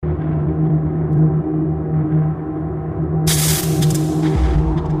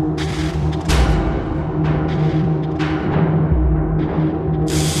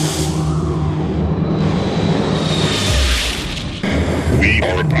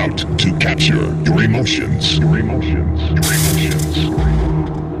about to capture your emotions. Your emotions. Your emotions. Your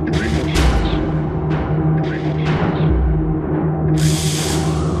emotions. Your emotions.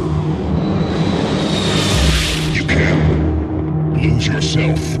 You can lose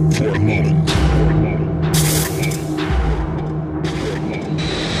yourself for a moment.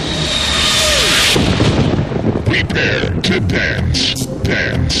 Prepare to dance,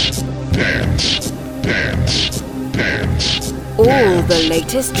 dance, dance, dance, dance. All the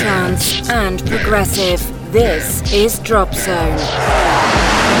latest trance and progressive. This is Drop Zone.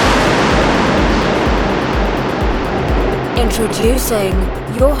 Introducing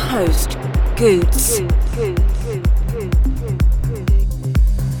your host, Goots.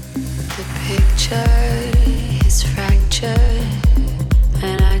 The picture is fractured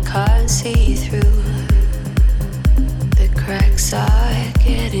and I can't see through. The cracks are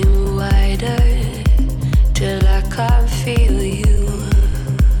getting wider till I can't feel you.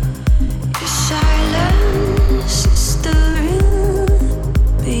 Your silence is still real,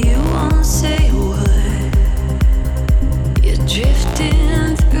 but you won't say a word. You're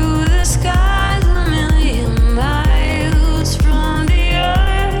drifting through the skies a million miles from the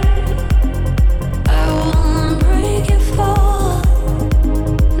earth. I won't break your fall.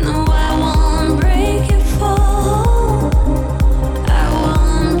 No, I won't break your fall. I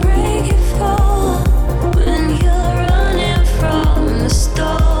won't break your fall when you're running from the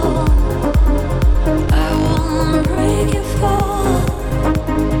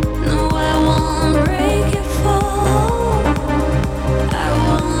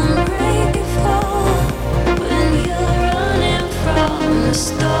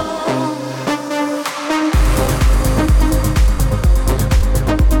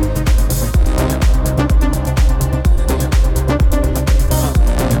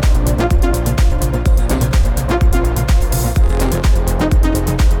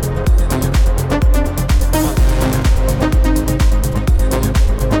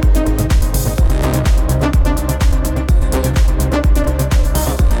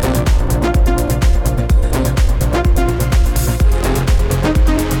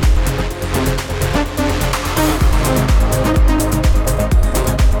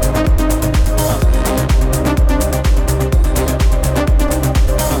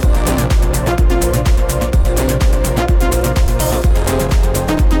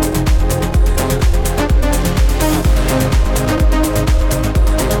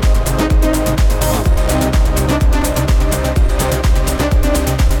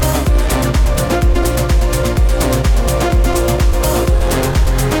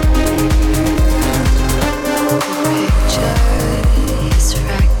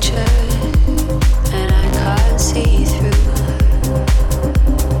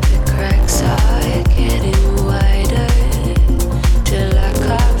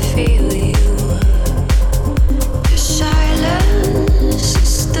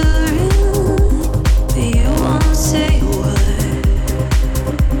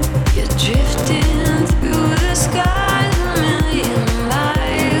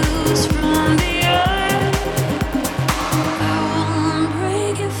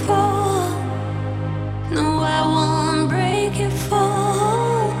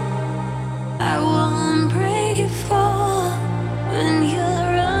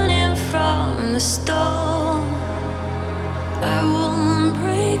storm. I won't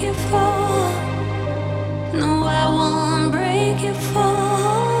break your fall. No, I won't break your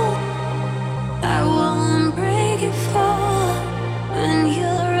fall. I won't break your fall when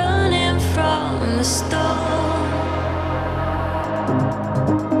you're running from the storm.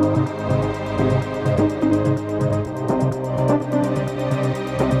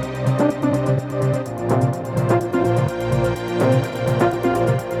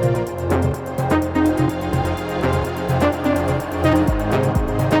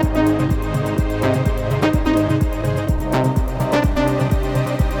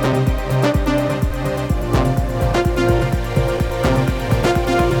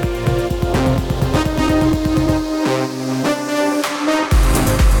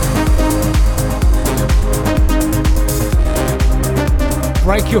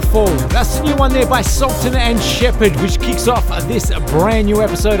 Break Your Fall. That's the new one there by Sultan and Shepherd, which kicks off this brand new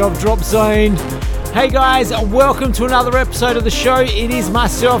episode of Drop Zone. Hey guys, welcome to another episode of the show. It is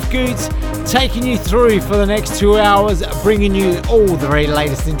myself, Goots, taking you through for the next 2 hours, bringing you all the very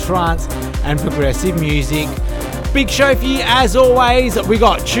latest in trance and progressive music. Big show for you as always. We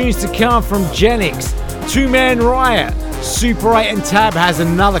got tunes to come from Genix, Two Man Riot, Super 8 and Tab has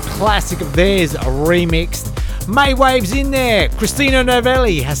another classic of theirs remixed. Maywave's in there. Christina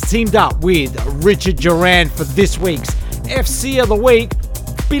Novelli has teamed up with Richard Durand for this week's FC of the Week.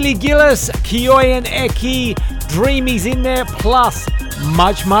 Billy Gillis, Kioi and Eki, Dreamy's in there, plus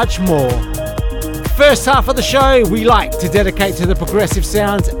much, much more. First half of the show, we like to dedicate to the progressive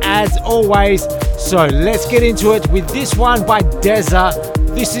sounds as always. So let's get into it with this one by Deza.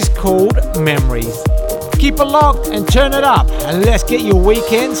 This is called Memories. Keep it locked and turn it up, and let's get your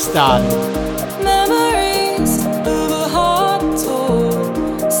weekend started. Memories of a hot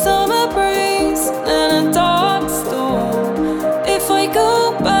tour, summer breeze and a dark storm. If I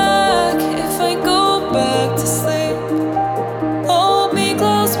go back to sleep, hold me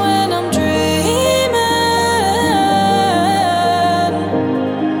close when I'm dreaming.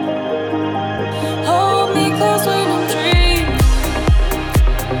 Hold me close when I'm dreaming.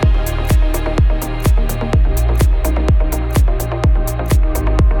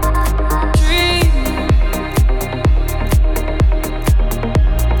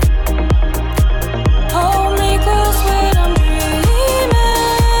 Hold me close when I'm dreaming. Hold me close when I'm dreaming.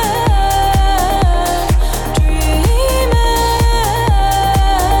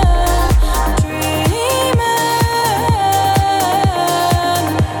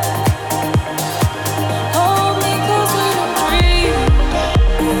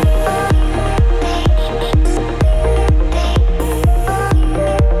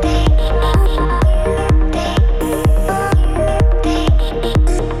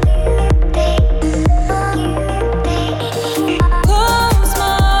 Close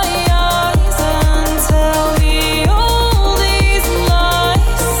my eyes and tell me all these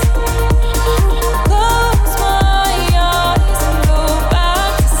lies. Close my eyes and go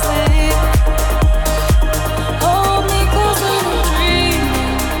back to sleep. Hold me close when I'm dreaming.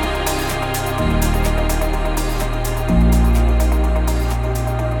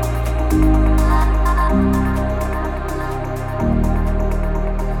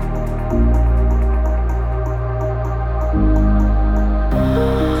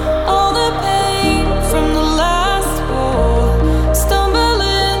 All the pain from the last war,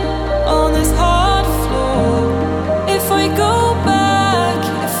 stumbling on this hard floor. If I go back to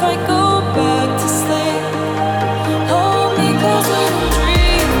sleep, hold me close when I'm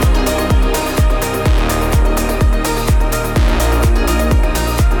dreaming.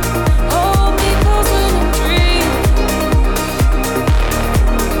 Hold me close when I'm dreaming.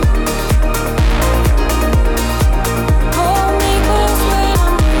 Hold me close when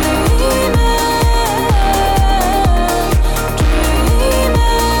I'm dreaming.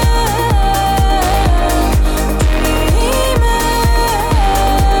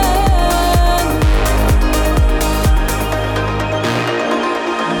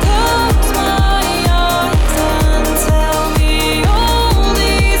 Close my eyes and tell me all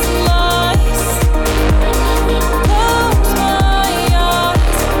these lies. Close my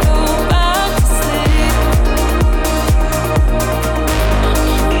eyes and go back to sleep.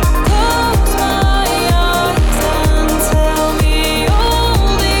 Close my eyes and tell me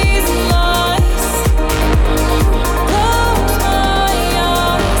all these lies. Close my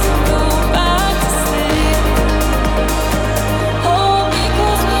eyes and go back to sleep. Hold me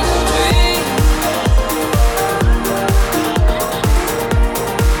close when I'm dreaming.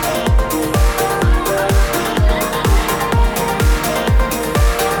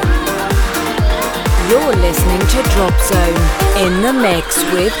 You're listening to Drop Zone in the mix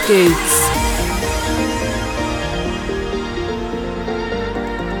with Goots.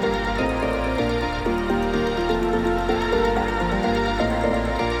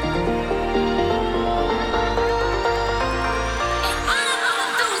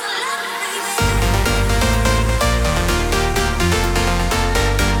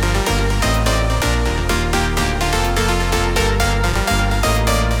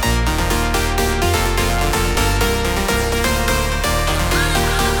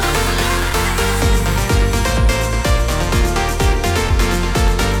 I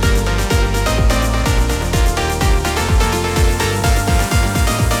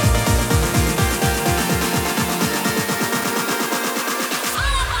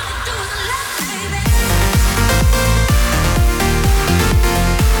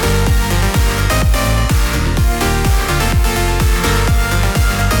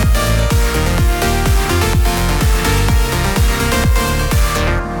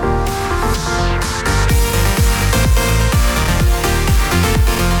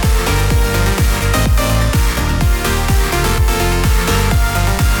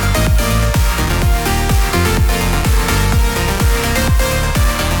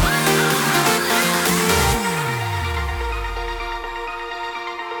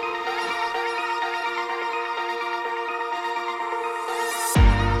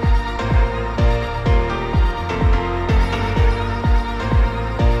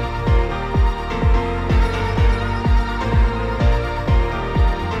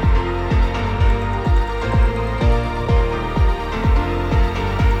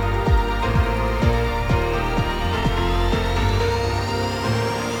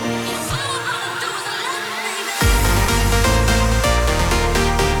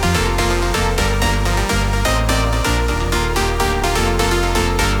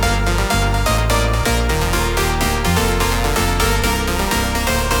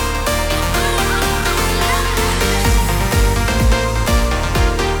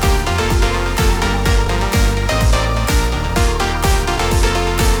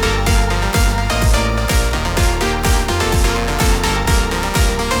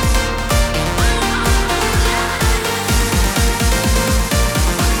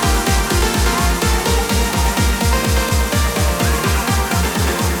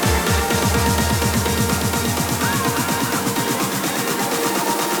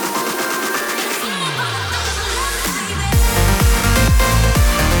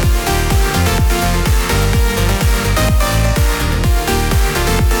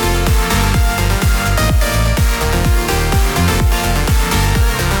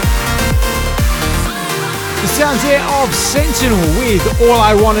sounds there of Sentinel with All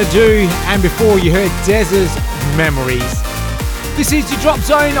I Wanna Do, and before you heard Dez's Memories. This is your Drop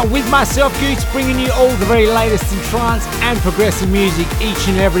Zone with myself, Goots, bringing you all the very latest in trance and progressive music each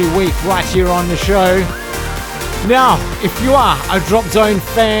and every week right here on the show. Now, if you are a Drop Zone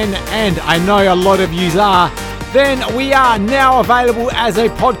fan, and I know a lot of yous are, then we are now available as a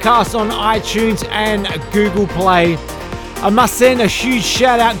podcast on iTunes and Google Play. I must send a huge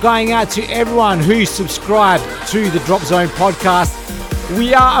shout out going out to everyone who subscribed to the Drop Zone podcast.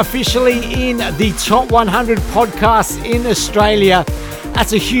 We are officially in the top 100 podcasts in Australia.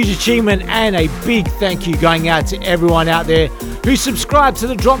 That's a huge achievement, and a big thank you going out to everyone out there who subscribe to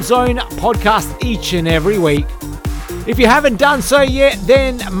the Drop Zone podcast each and every week. If you haven't done so yet,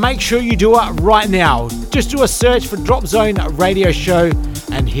 then make sure you do it right now. Just do a search for Drop Zone Radio Show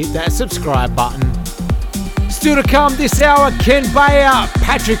and hit that subscribe button. Still to come this hour, Ken Bayer,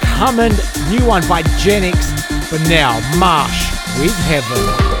 Patrick Hammond, new one by Genix. But now, Marsh with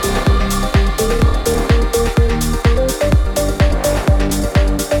Heaven.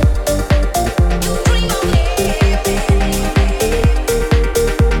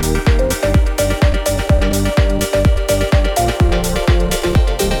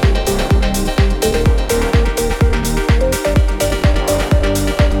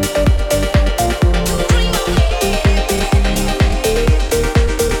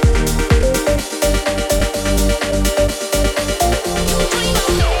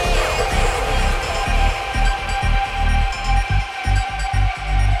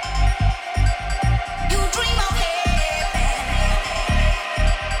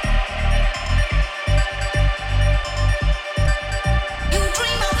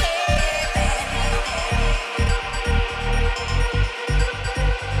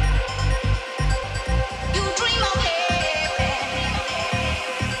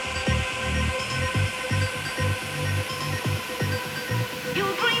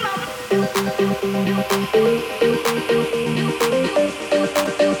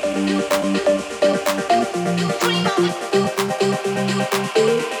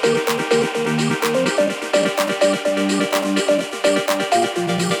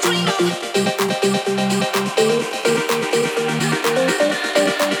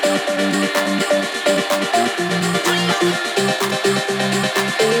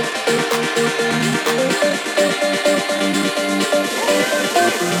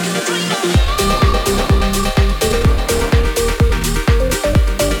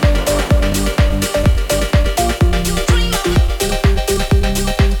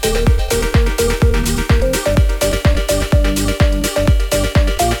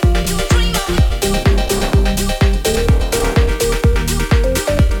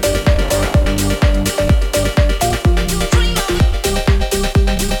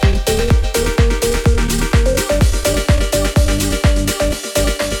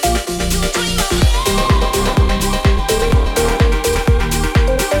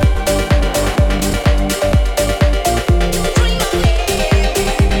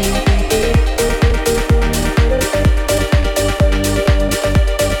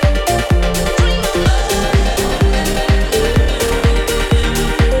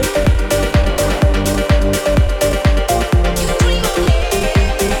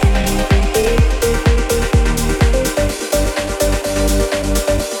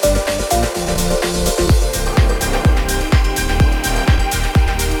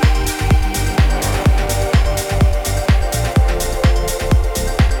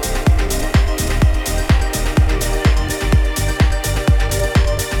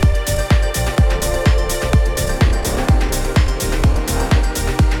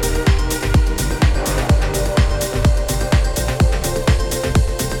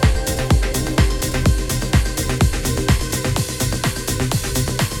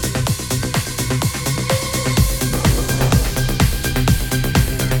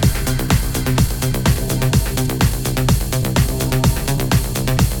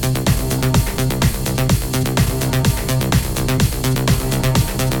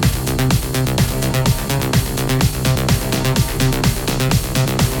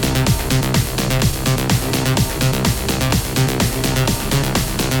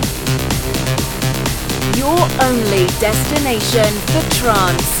 Only destination for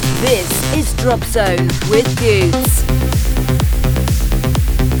trance. This is Drop Zone with Goots.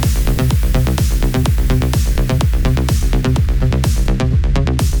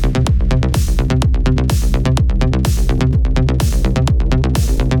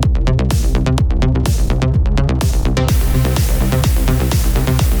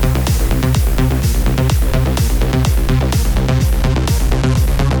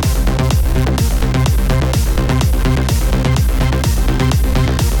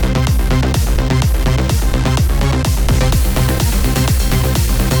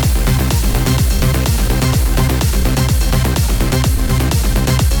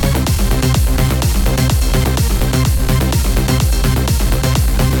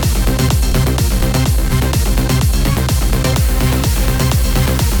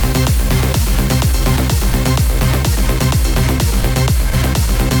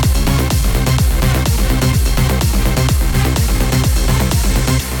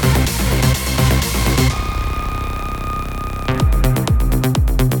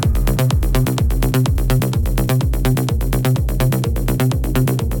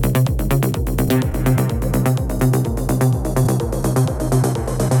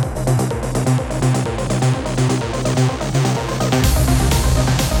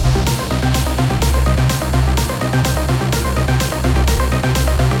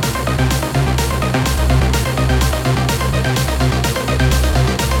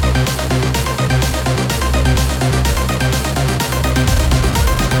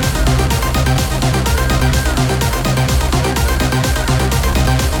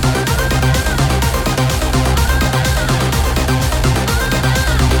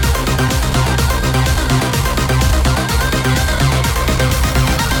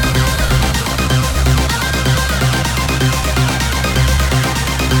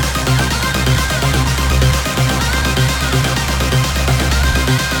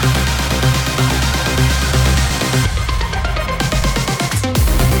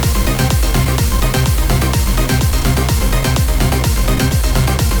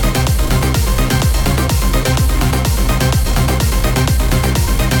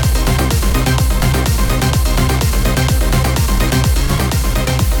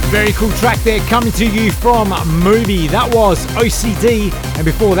 Very cool track there coming to you from Movie. That was OCD, and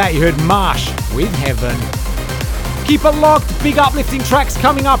before that you heard Marsh with Heaven. Keep it locked, big uplifting tracks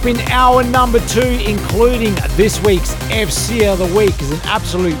coming up in hour number 2, including this week's FC of the Week is an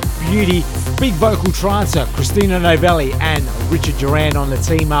absolute beauty. Big vocal trancer, Christina Novelli and Richard Durand on the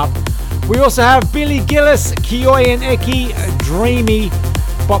team up. We also have Billy Gillis, Kioi and Eki, Dreamy.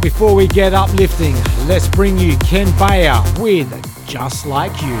 But before we get uplifting, let's bring you Ken Bayer with Just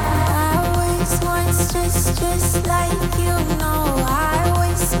Like You. I always want just like you know. I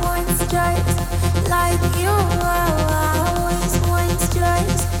always want just like you. I always want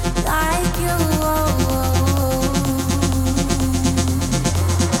just like you.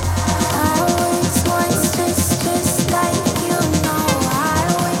 I always want just like you know. I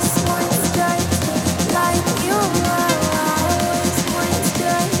always want just like you. I always want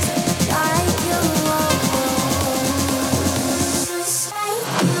just like you. Just like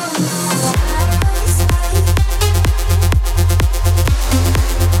you.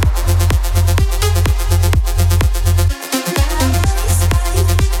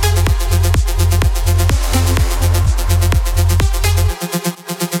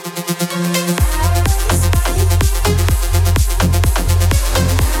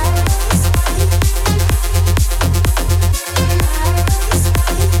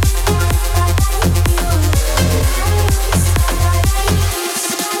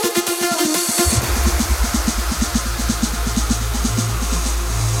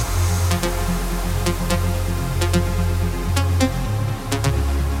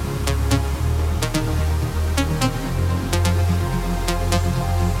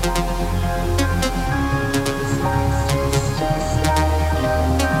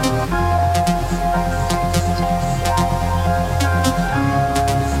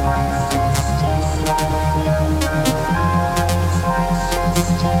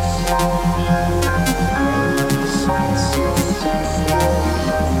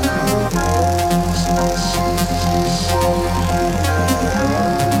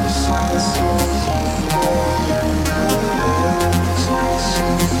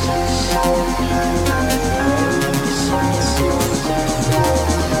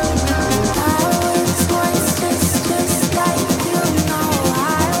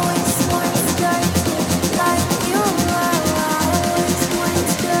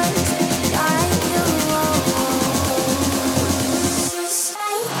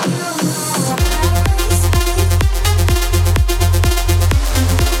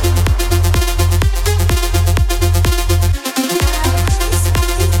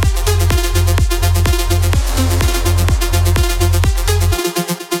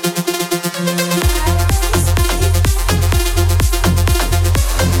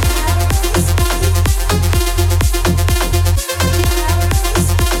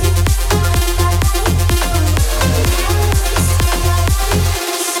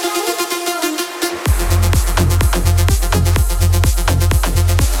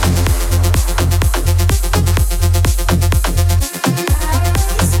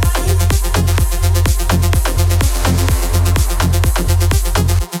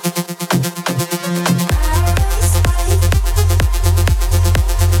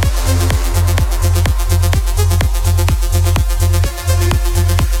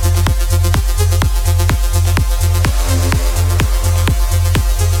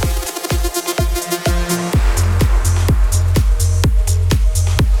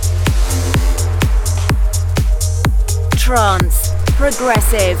 Trance,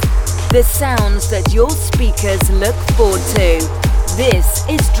 progressive, the sounds that your speakers look forward to. This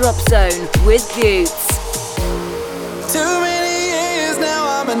is Drop Zone with Goots. Too many years now,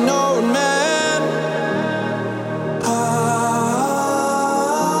 I'm an old man.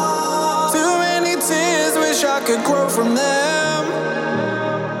 Too many tears, wish I could grow from them.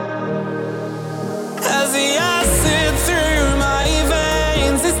 As the acid through my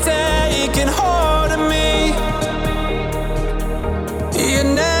veins is taking hold of me. You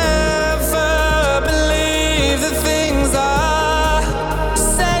never believe the things I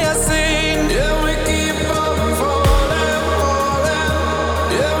say I've seen. Yeah, we keep on falling, falling.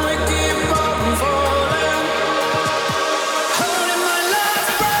 Yeah, we keep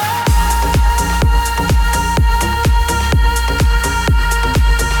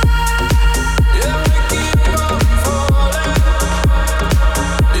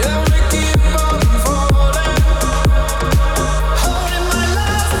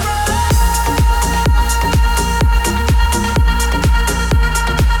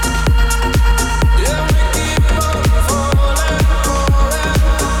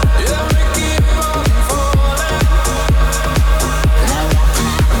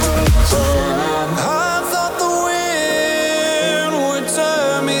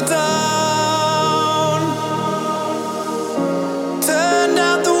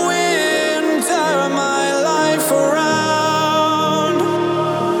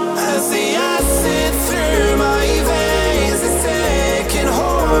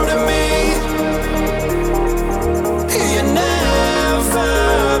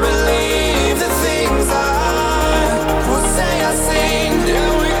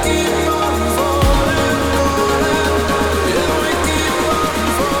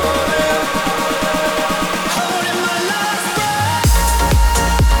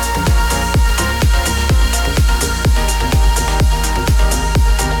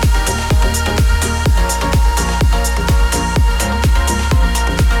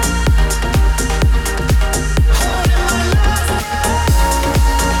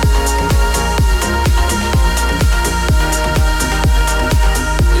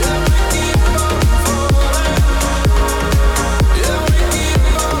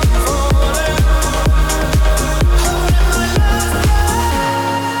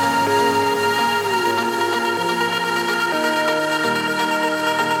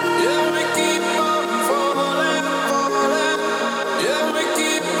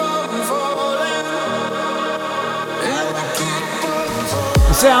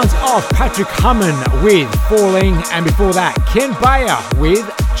sounds of Patrick Hummin with Falling, and before that, Ken Bayer with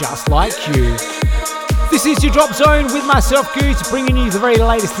Just Like You. This is your Drop Zone with myself, Goots, bringing you the very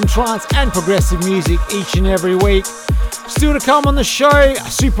latest in trance and progressive music each and every week. Still to come on the show,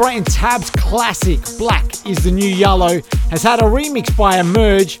 Super 8 and Tab's classic Black is the New Yellow has had a remix by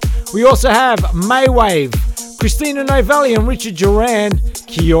Emerge. We also have Maywave, Christina Novelli and Richard Duran,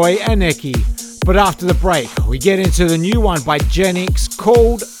 Kioi Aneki. But after the break, we get into the new one by Genix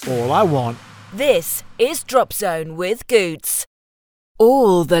called All I Want. This is Drop Zone with Goots.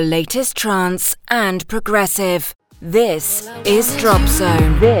 All the latest trance and progressive. This is Drop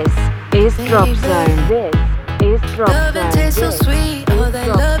Zone. This is Drop Zone. This is Drop Zone. Love and taste so sweet. All that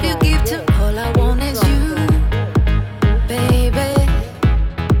love you give to all I want is you, baby.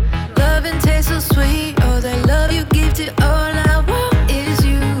 Love and taste so sweet. All that love you give to all I want is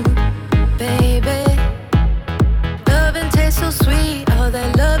you, baby. Love and taste so sweet. All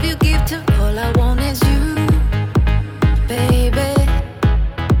that love you give to all I want is you, baby.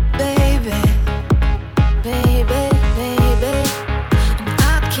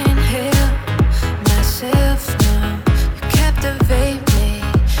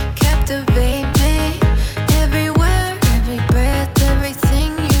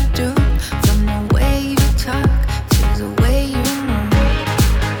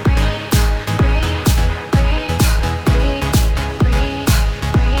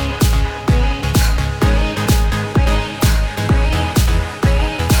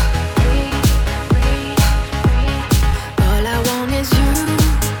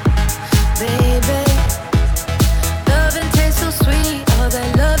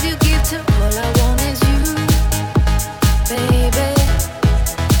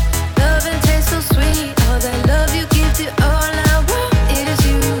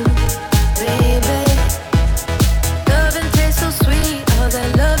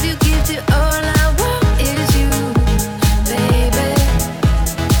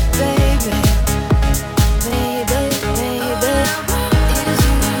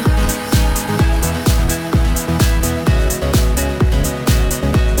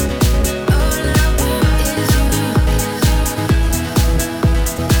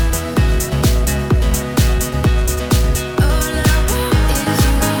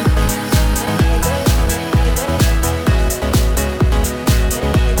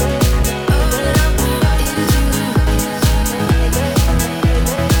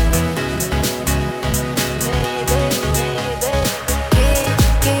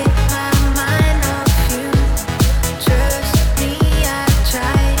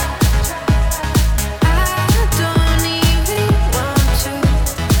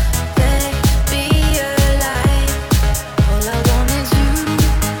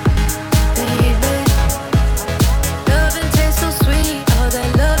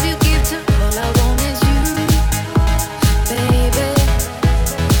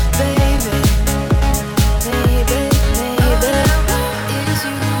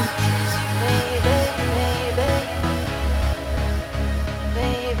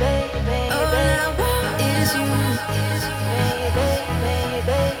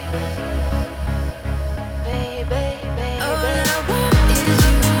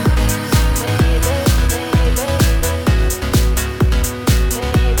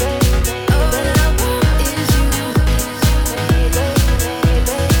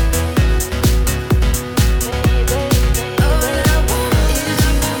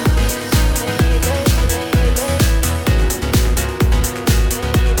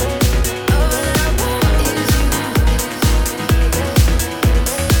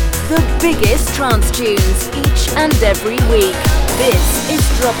 Trance tunes each and every week. This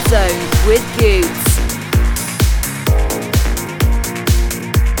is Drop Zone with Goots.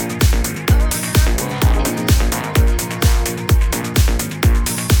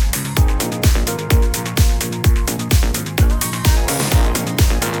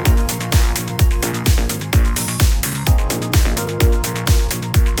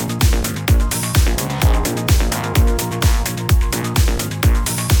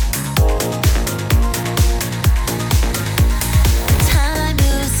 Time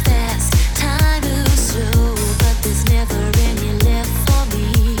moves fast, time moves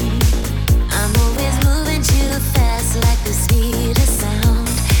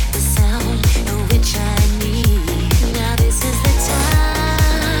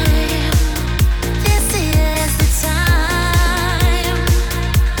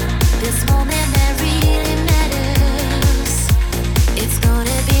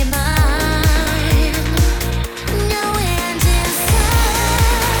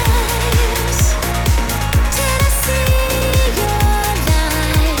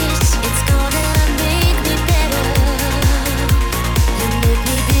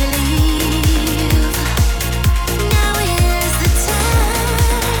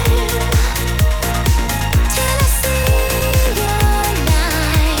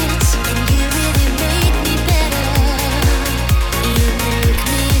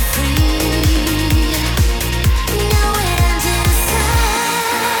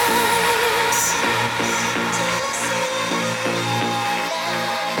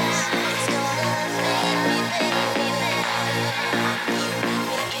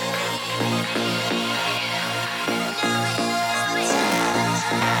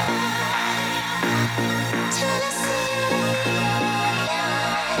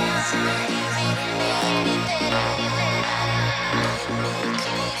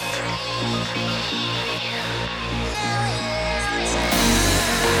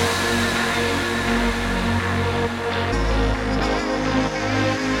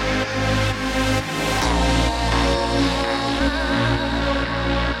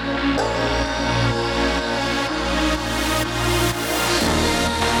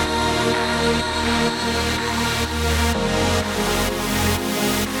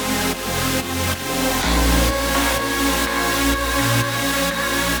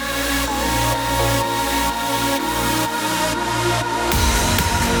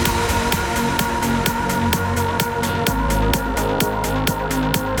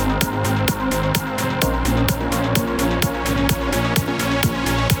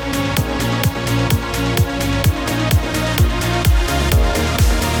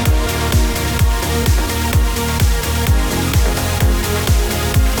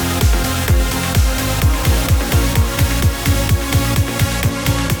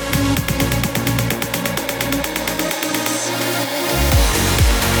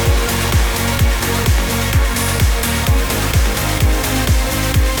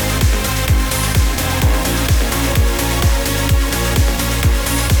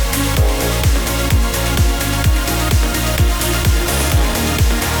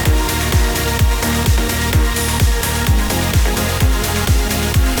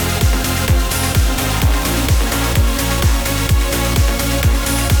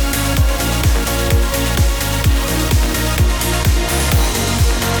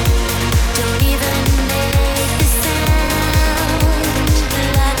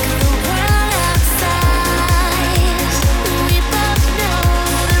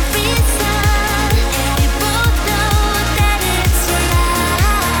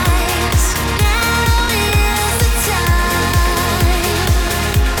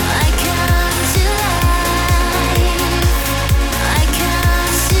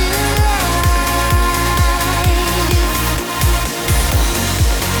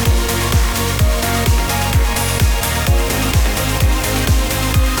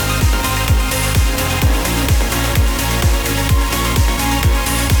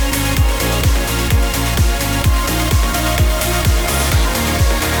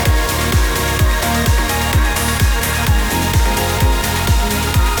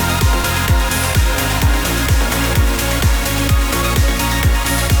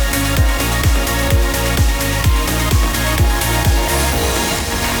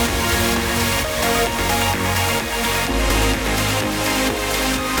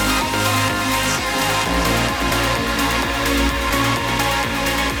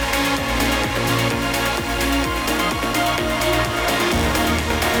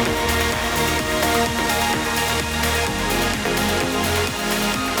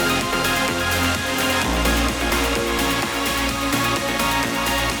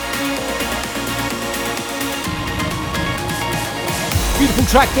Beautiful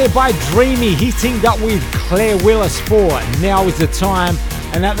track there by Dreamy. He teamed up with Claire Willis for Now Is the Time.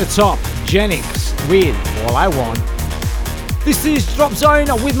 And at the top, Genix with All I Want. This is Drop Zone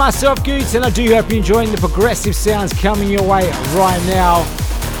with myself, Goots, and I do hope you're enjoying the progressive sounds coming your way right now.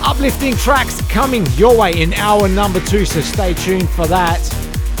 Uplifting tracks coming your way in hour number 2, so stay tuned for that.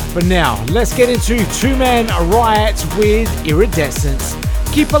 But now, let's get into Two-Man Riot with Iridescence.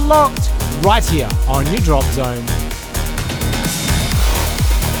 Keep it locked right here on your Drop Zone.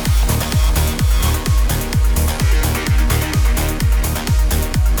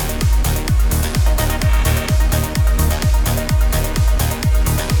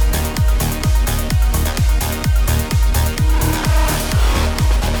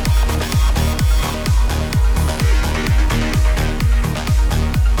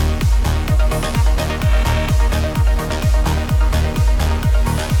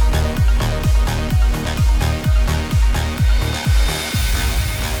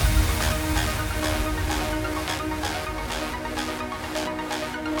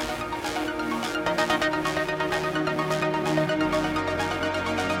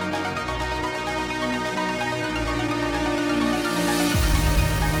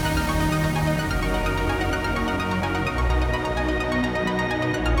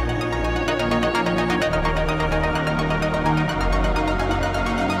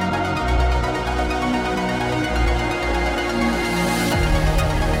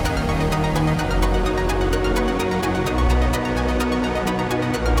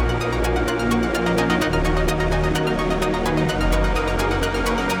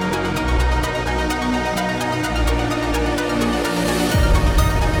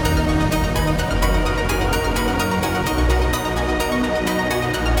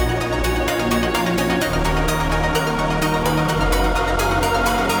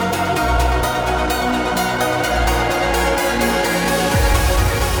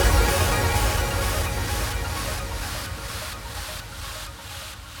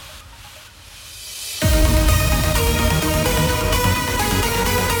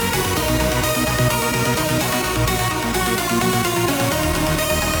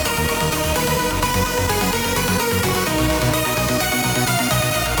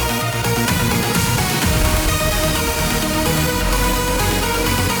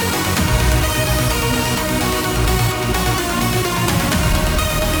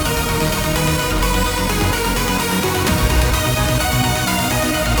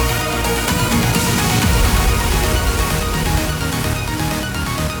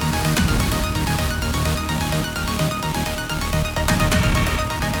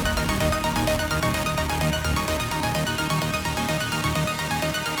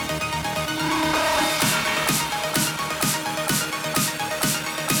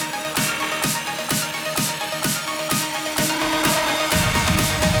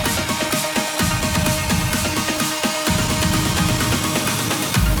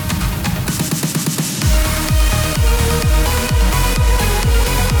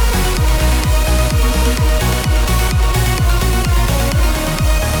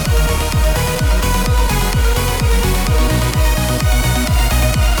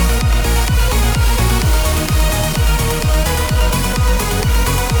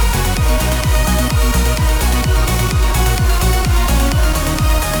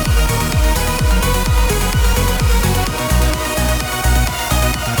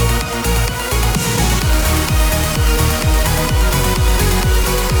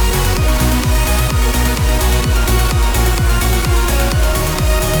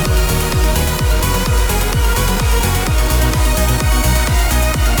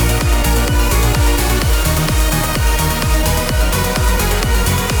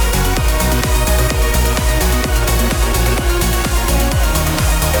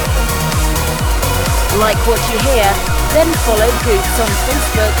 Like what you hear? Then follow Goots on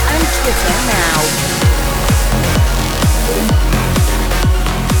Facebook and Twitter now.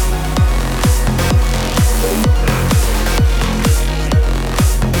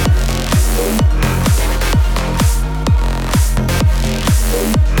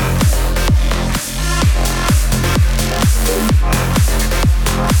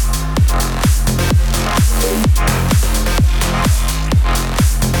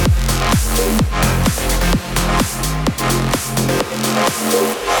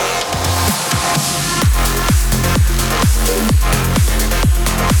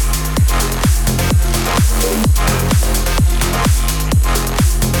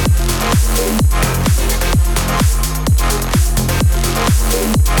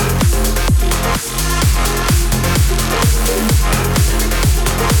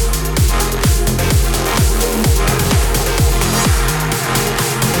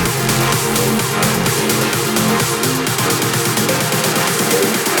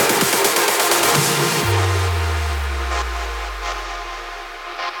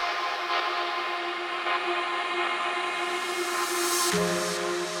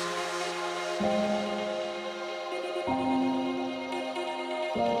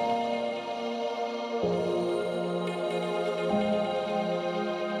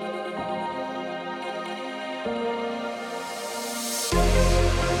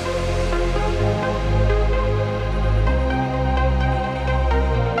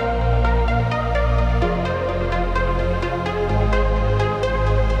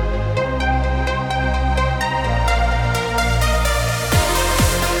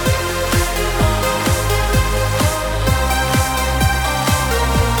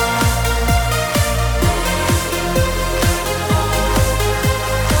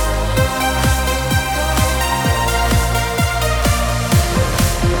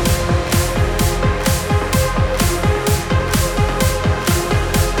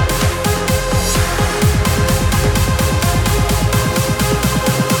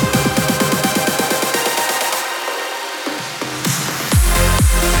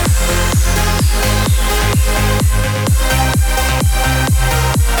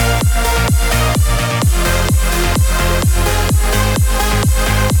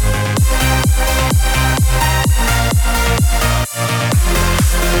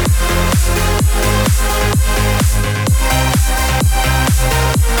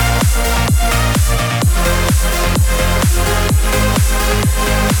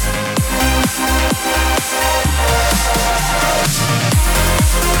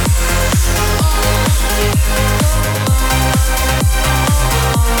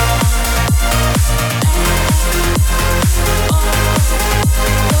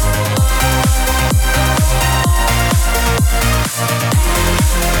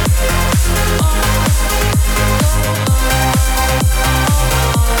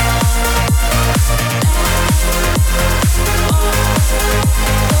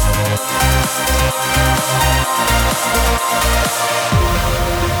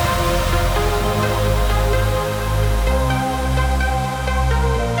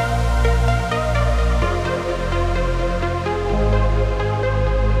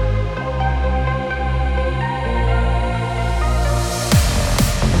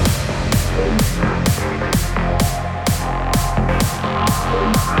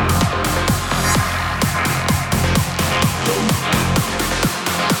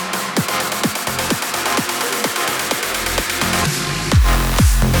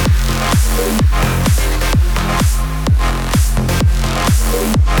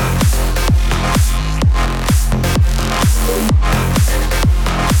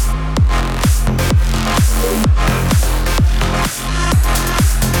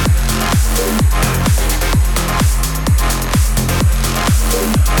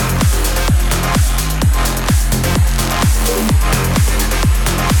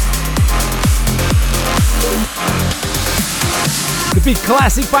 The big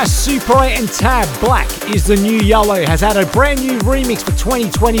classic by Super 8 and Tab, Black is the New Yellow, has had a brand new remix for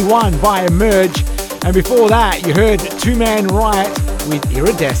 2021 by Emerge. And before that, you heard Two Man Riot with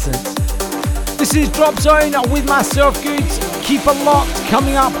Iridescent. This is Drop Zone with myself, Goots. Keep it locked.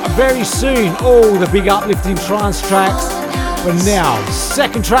 Coming up very soon, all the big uplifting trance tracks. But now,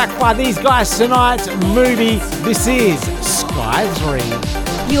 second track by these guys tonight, Movie. This is Sky 3.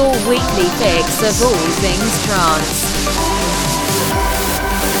 Your weekly fix of all things trance.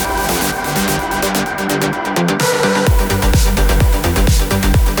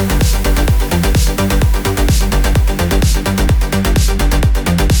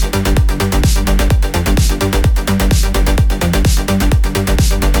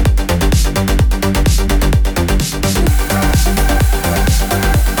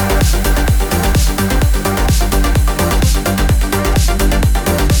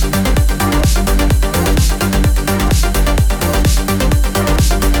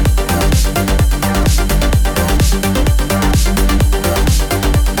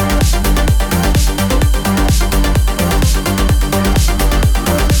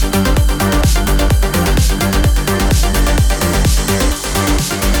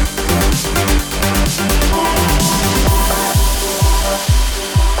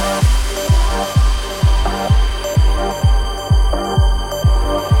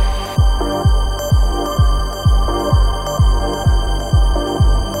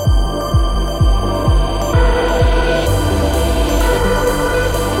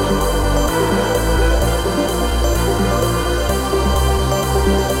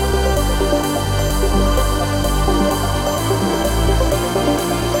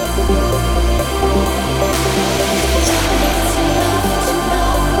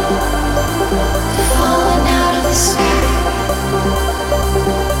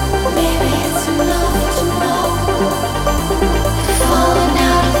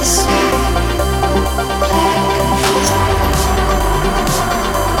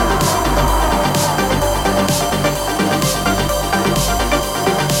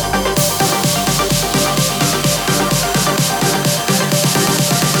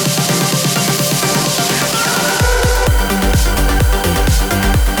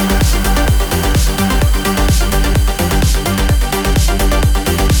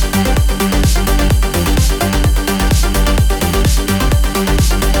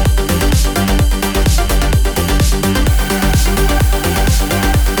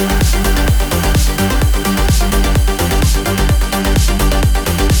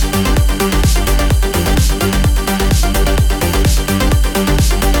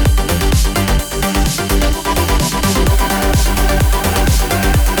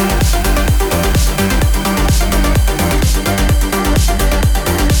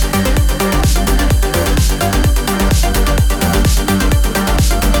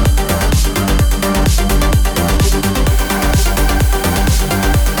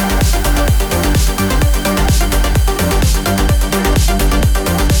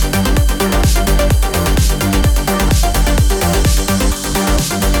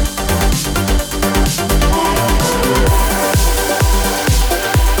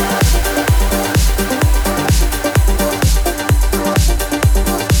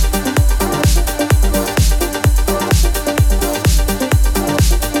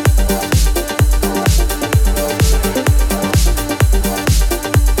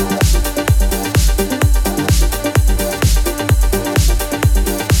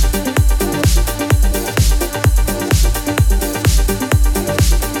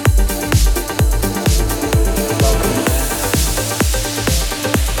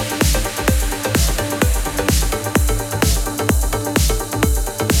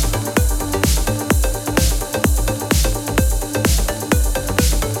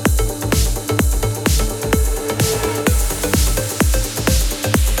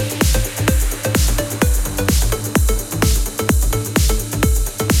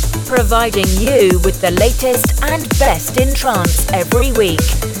 providing you with the latest and best in trance every week.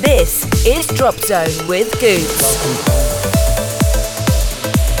 This is Drop Zone with Goots.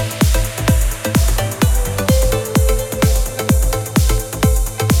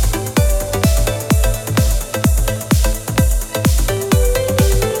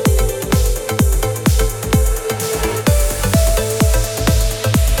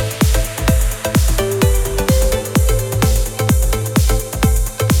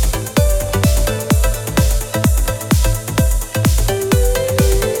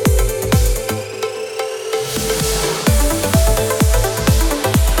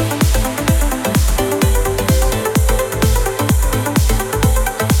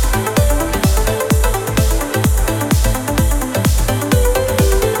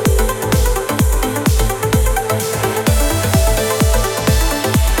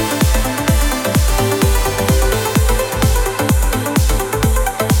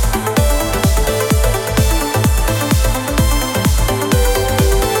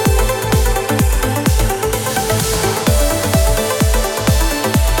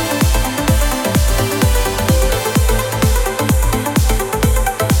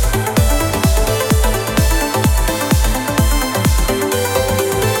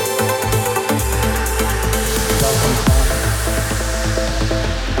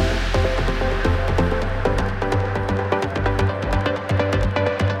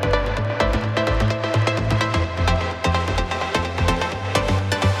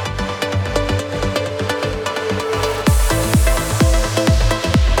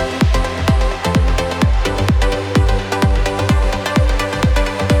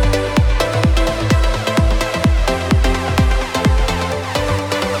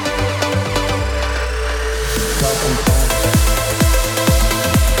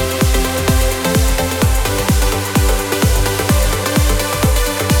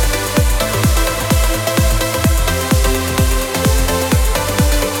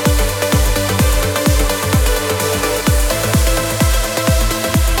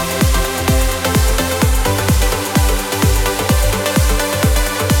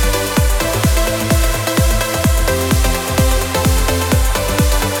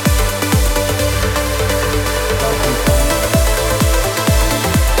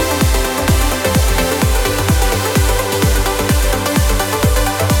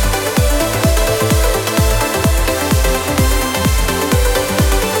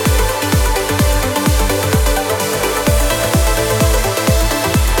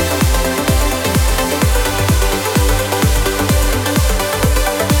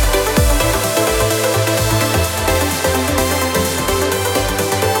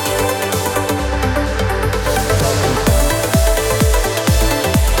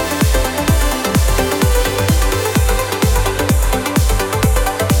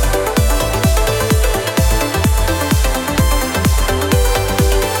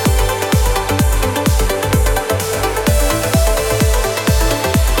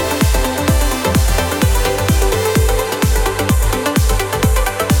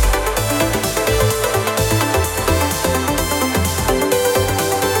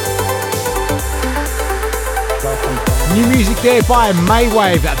 New music there by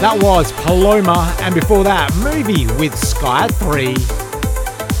Maywave, that was Paloma, and before that, Movie with Sky 3.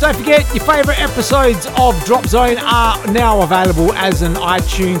 Don't forget, your favourite episodes of Drop Zone are now available as an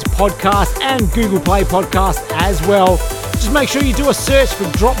iTunes podcast and Google Play podcast as well. Just make sure you do a search for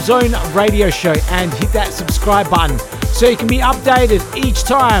Drop Zone Radio Show and hit that subscribe button so you can be updated each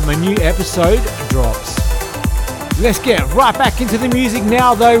time a new episode drops. Let's get right back into the music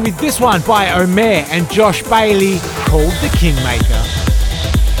now though with this one by Omer and Josh Bailey called The Kingmaker.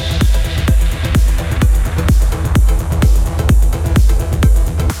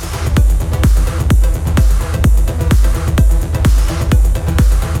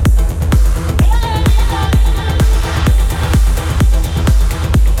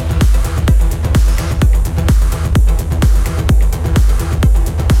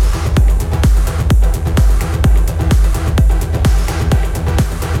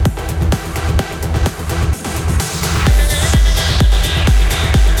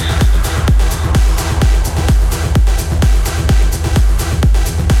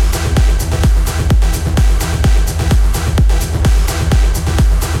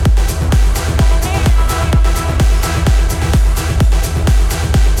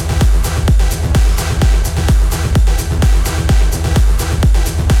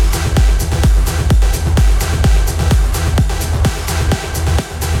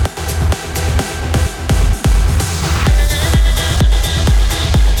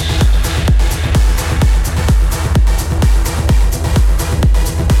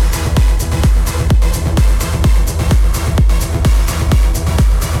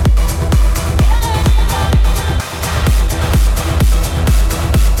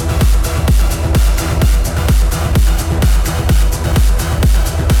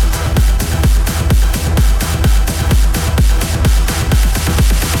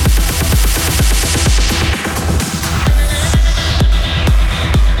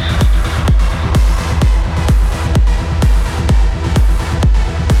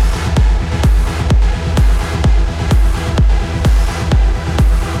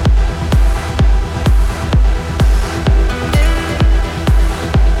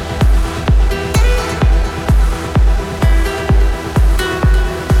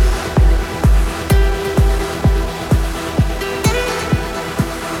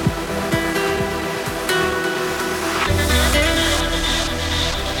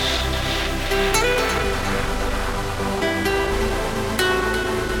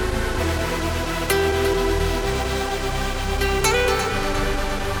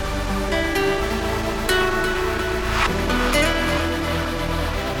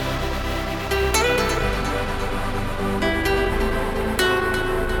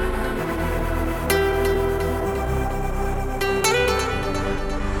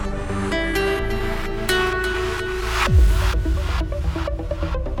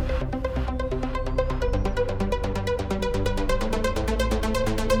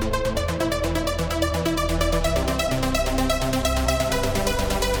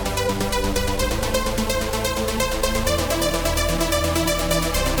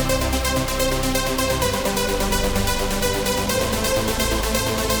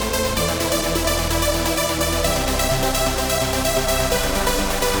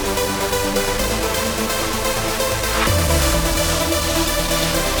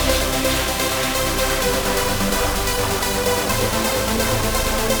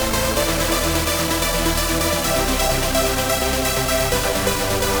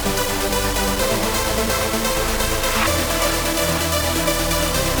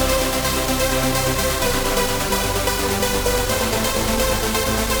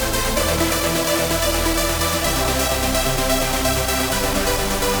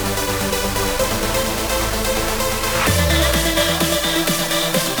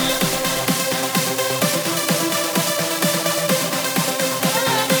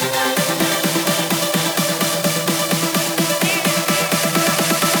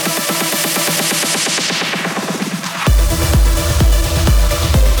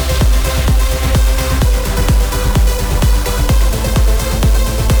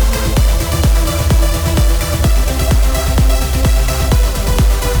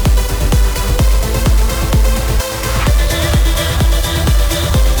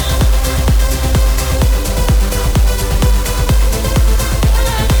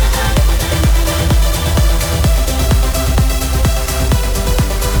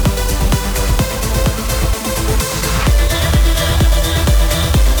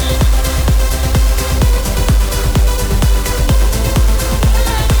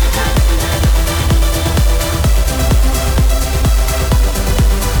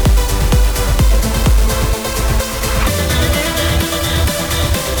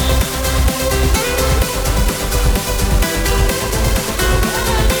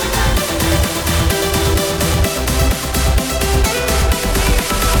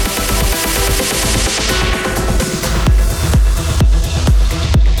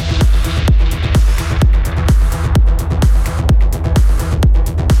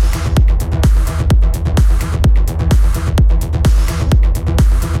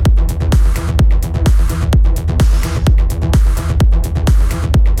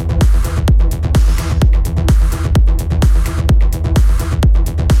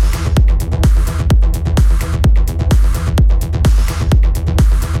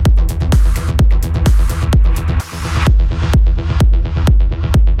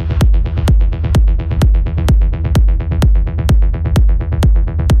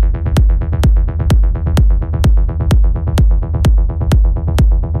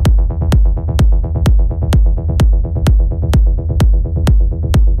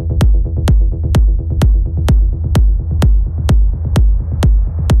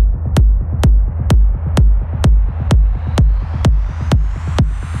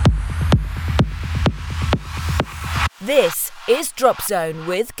 This is Drop Zone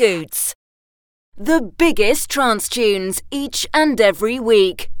with Goots. The biggest trance tunes each and every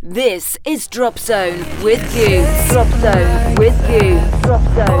week. This is Drop Zone with Goots. Drop Zone with Goots. Drop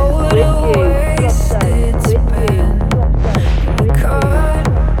Zone with Goots. Drop Zone with Goots.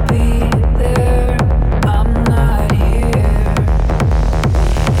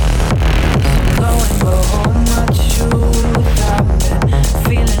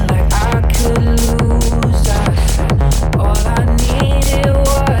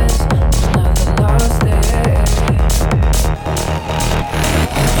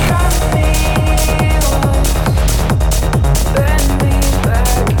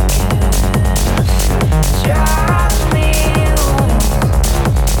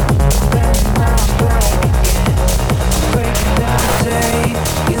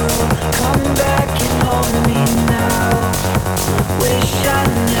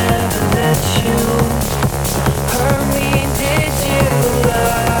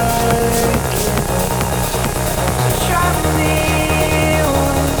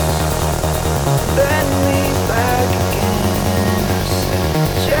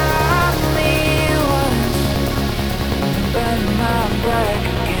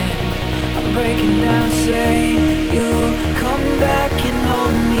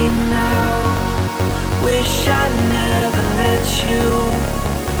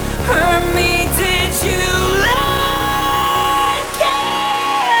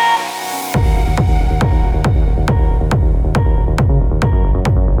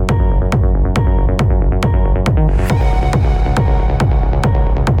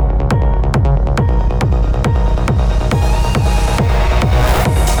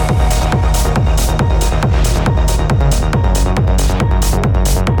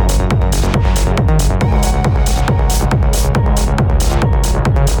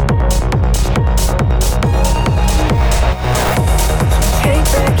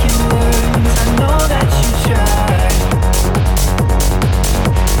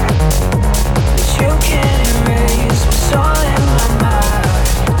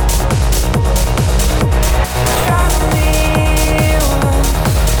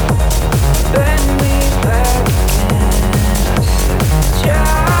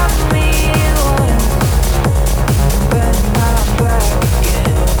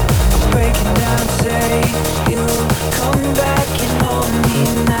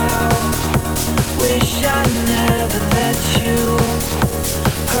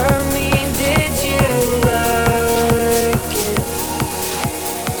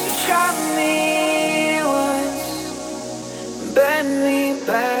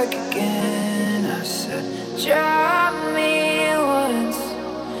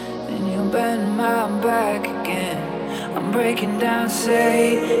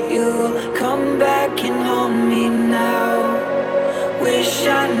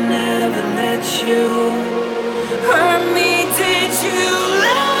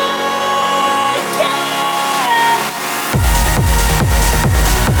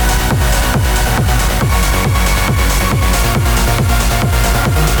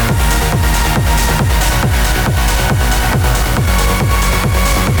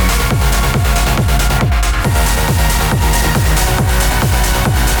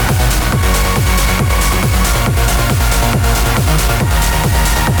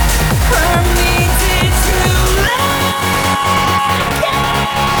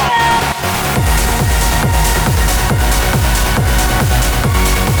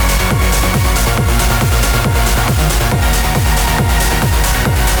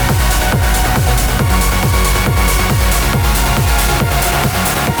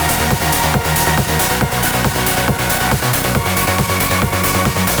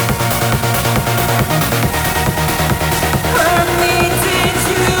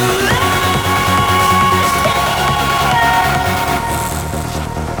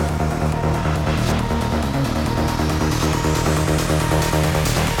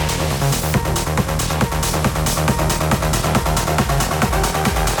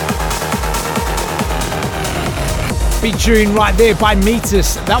 Big tune right there by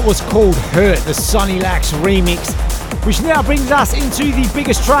Metis. That was called Hurt, the Sonny Lax remix, which now brings us into the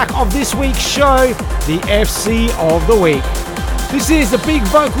biggest track of this week's show, the FC of the Week. This is the big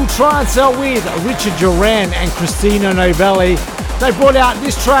vocal trancer with Richard Duran and Christina Novelli. They brought out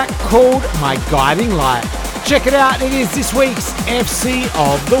this track called My Guiding Light. Check it out, it is this week's FC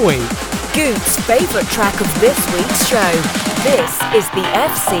of the Week. Goot's favourite track of this week's show. This is the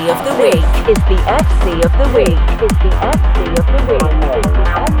FC of the Week. Is the FC of the Week. Is the FC of the Week. Is the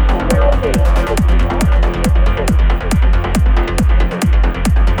FC of the Week.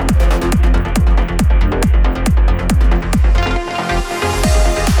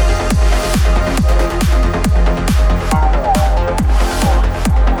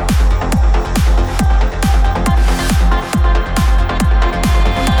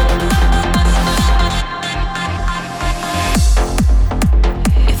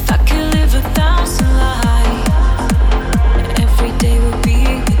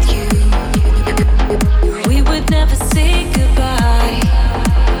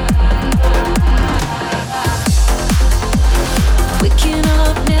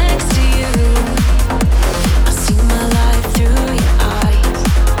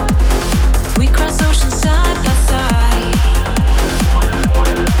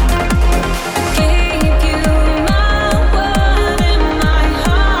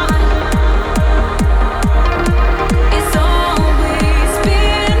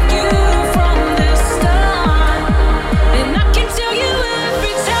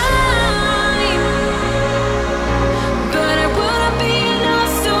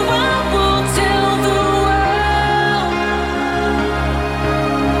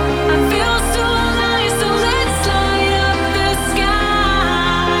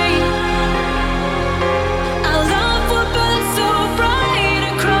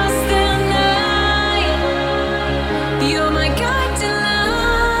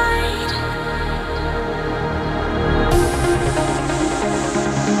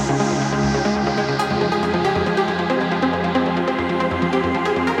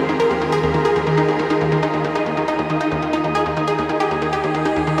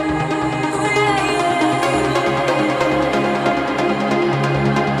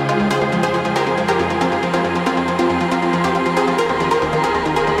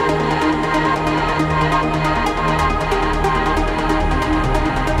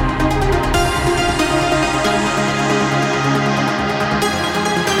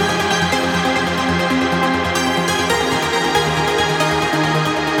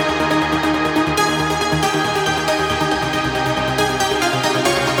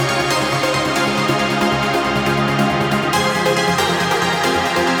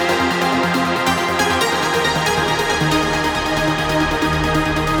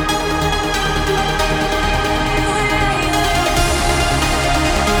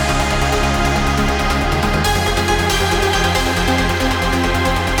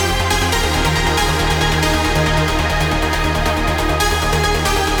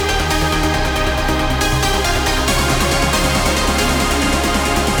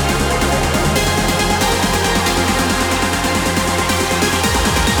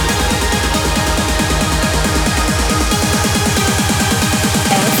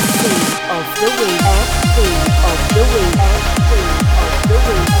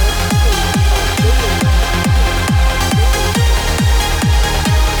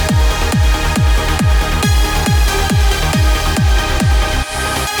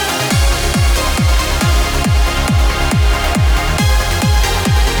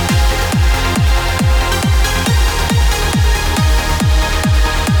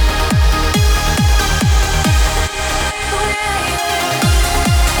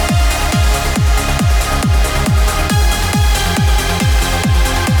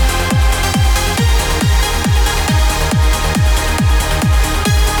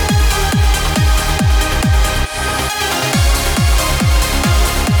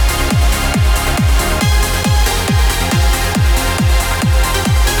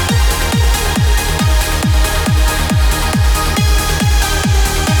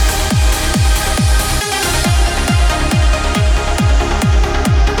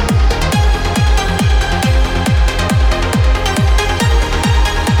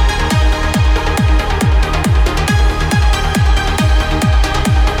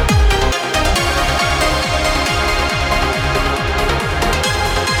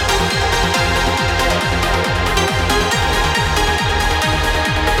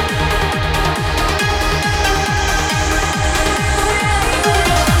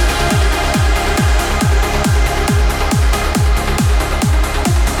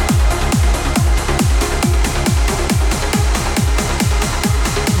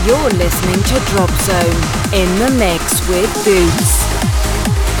 listening to Drop Zone in the mix with Goots.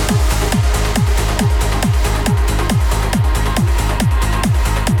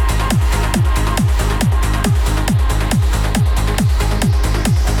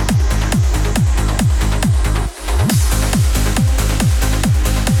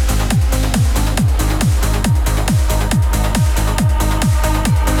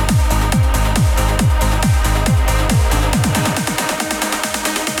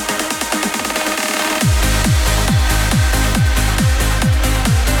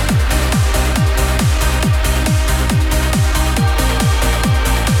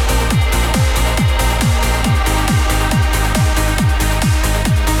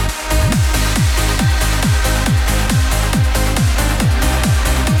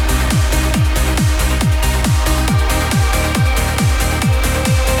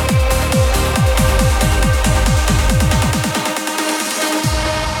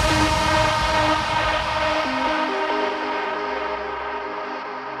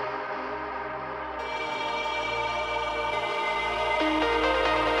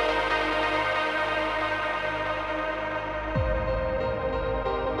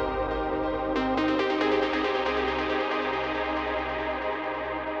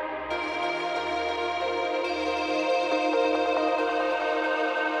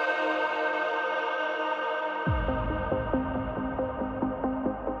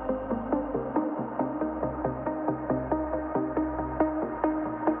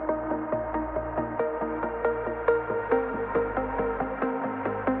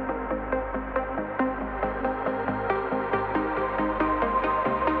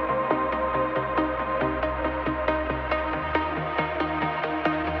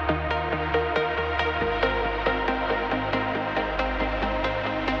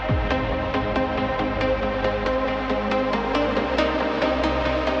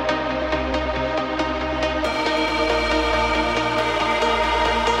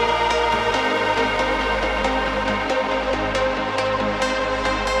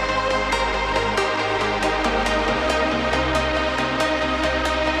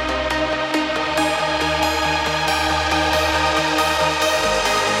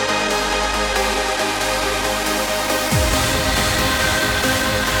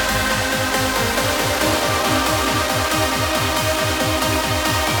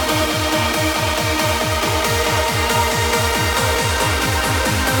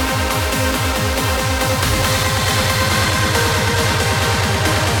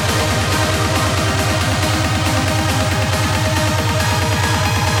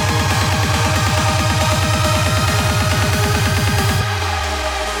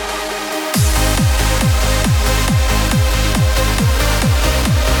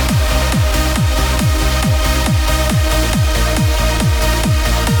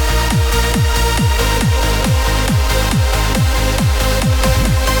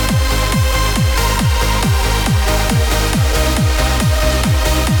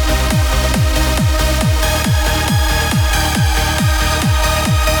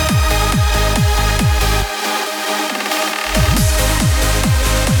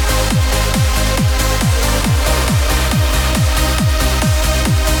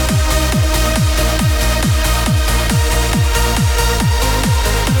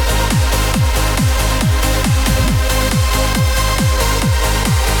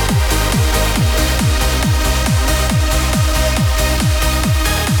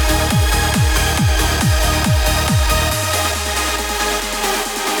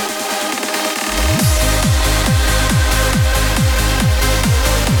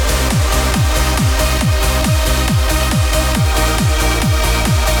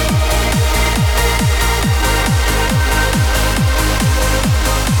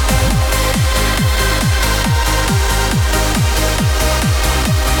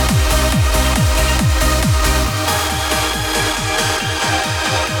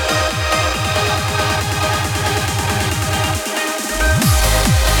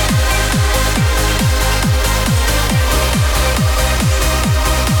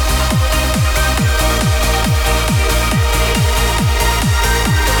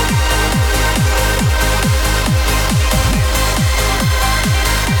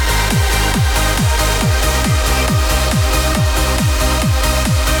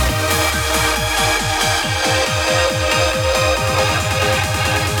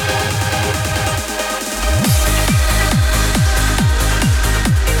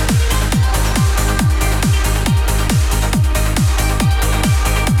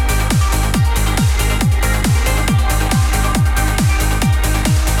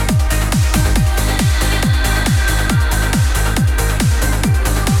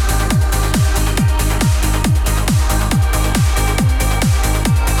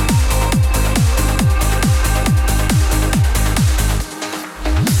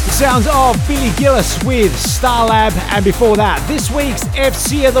 sounds of Billy Gillis with Starlab, and before that, this week's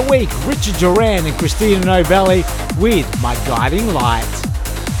FC of the Week, Richard Duran and Christina Novelli with My Guiding Light.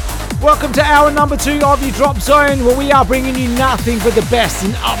 Welcome to hour number 2 of your Drop Zone, where we are bringing you nothing but the best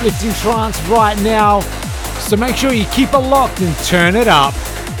in uplifting trance right now. So make sure you keep it locked and turn it up,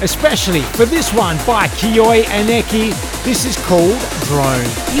 especially for this one by Kioi and Eki. This is called Drone.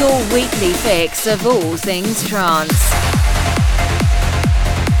 Your weekly fix of all things trance.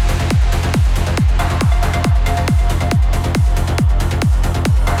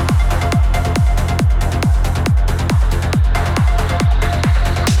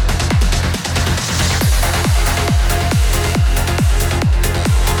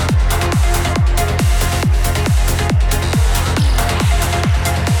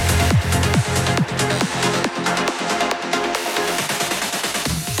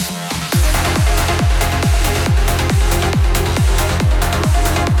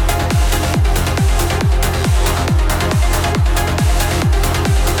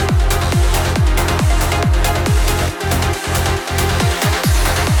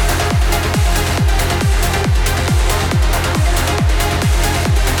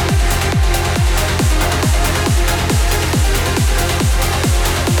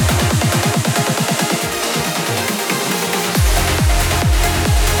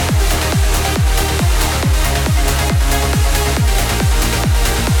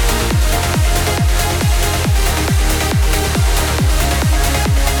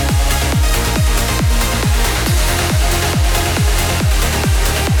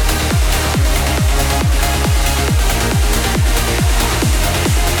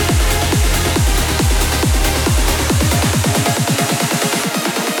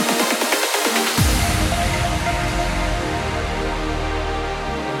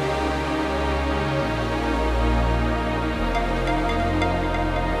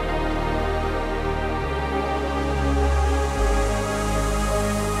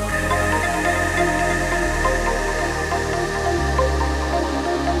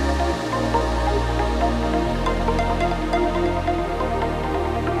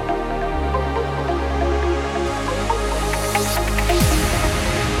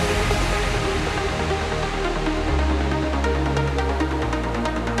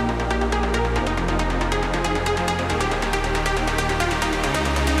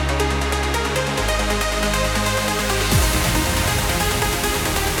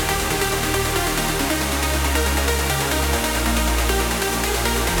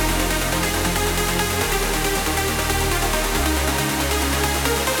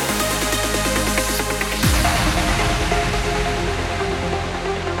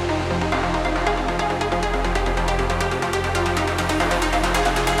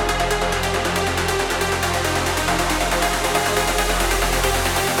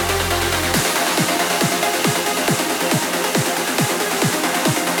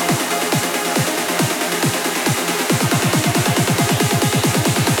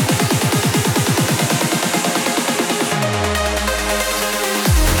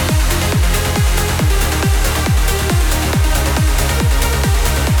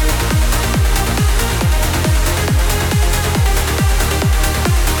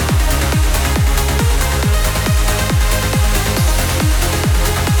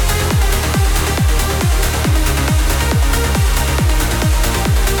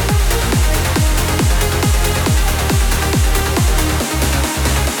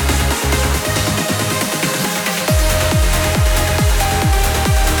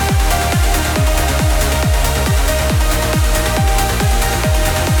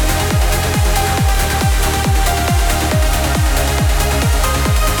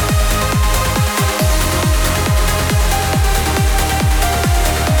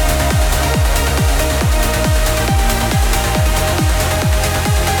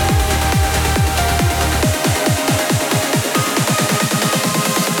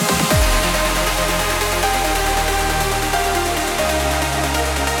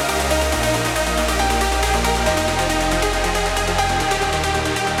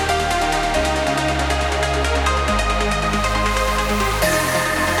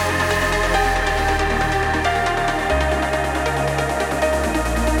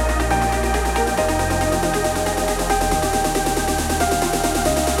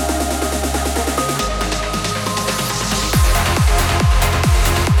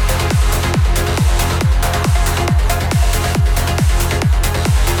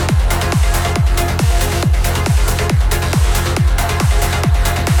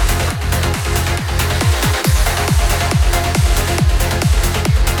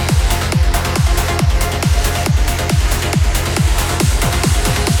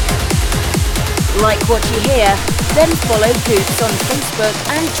 like what you hear, then follow Goots on Facebook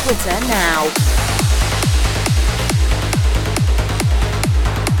and Twitter now.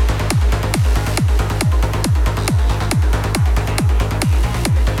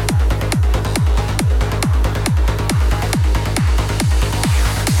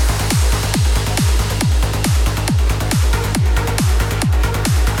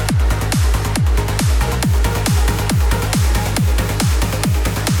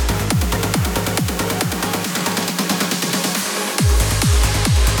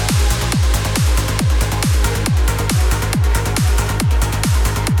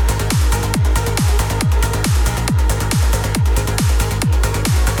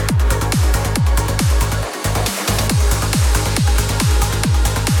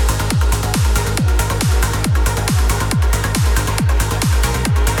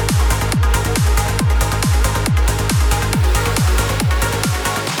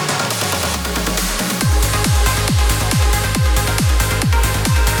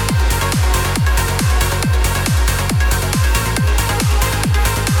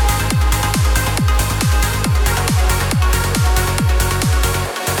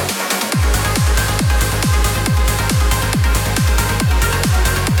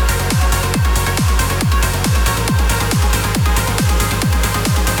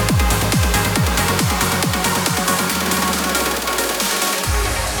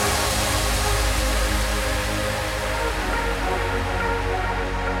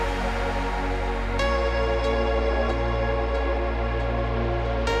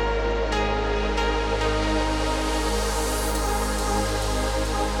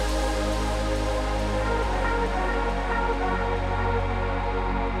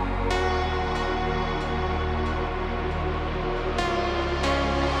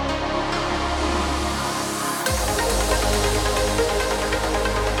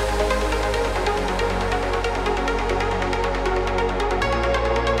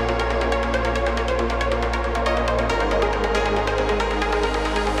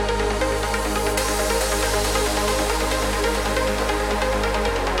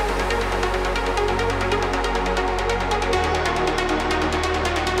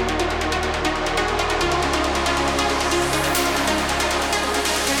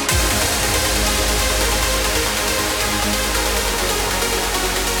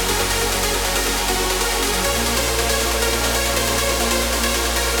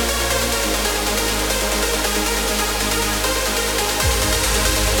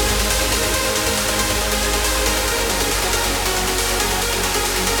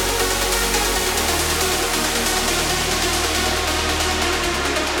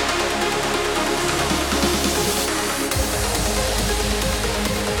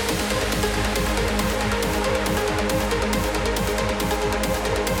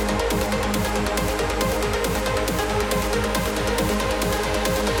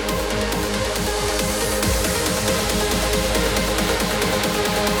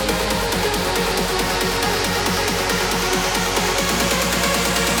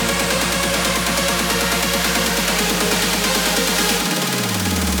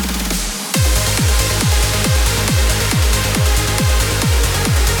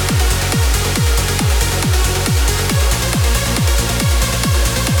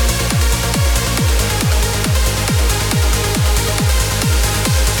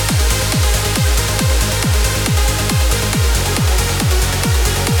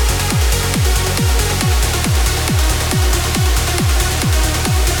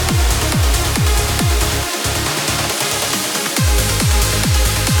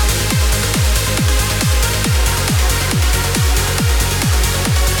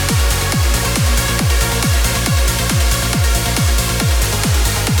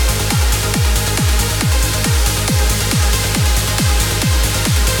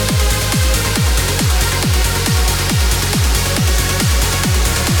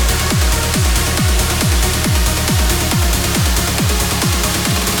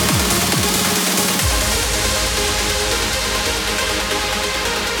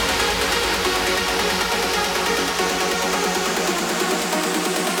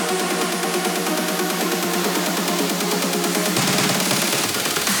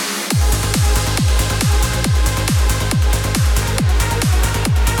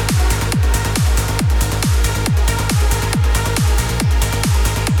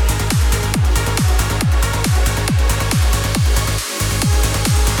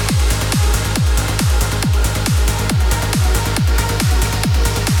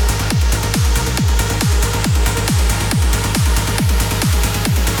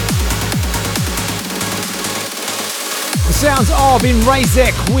 sounds of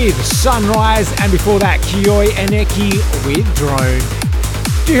Inrazek with Sunrise, and before that Kioi Eneki with Drone.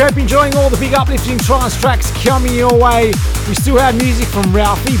 Do hope you're enjoying all the big uplifting trance tracks coming your way. We still have music from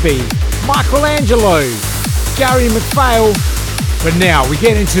Ralphie B, Michelangelo, Gary McPhail, but now we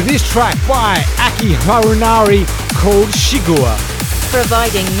get into this track by Aki Harunari called Shigua.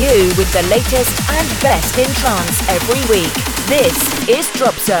 Providing you with the latest and best in trance every week. This is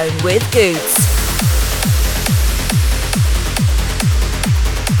Drop Zone with Goots.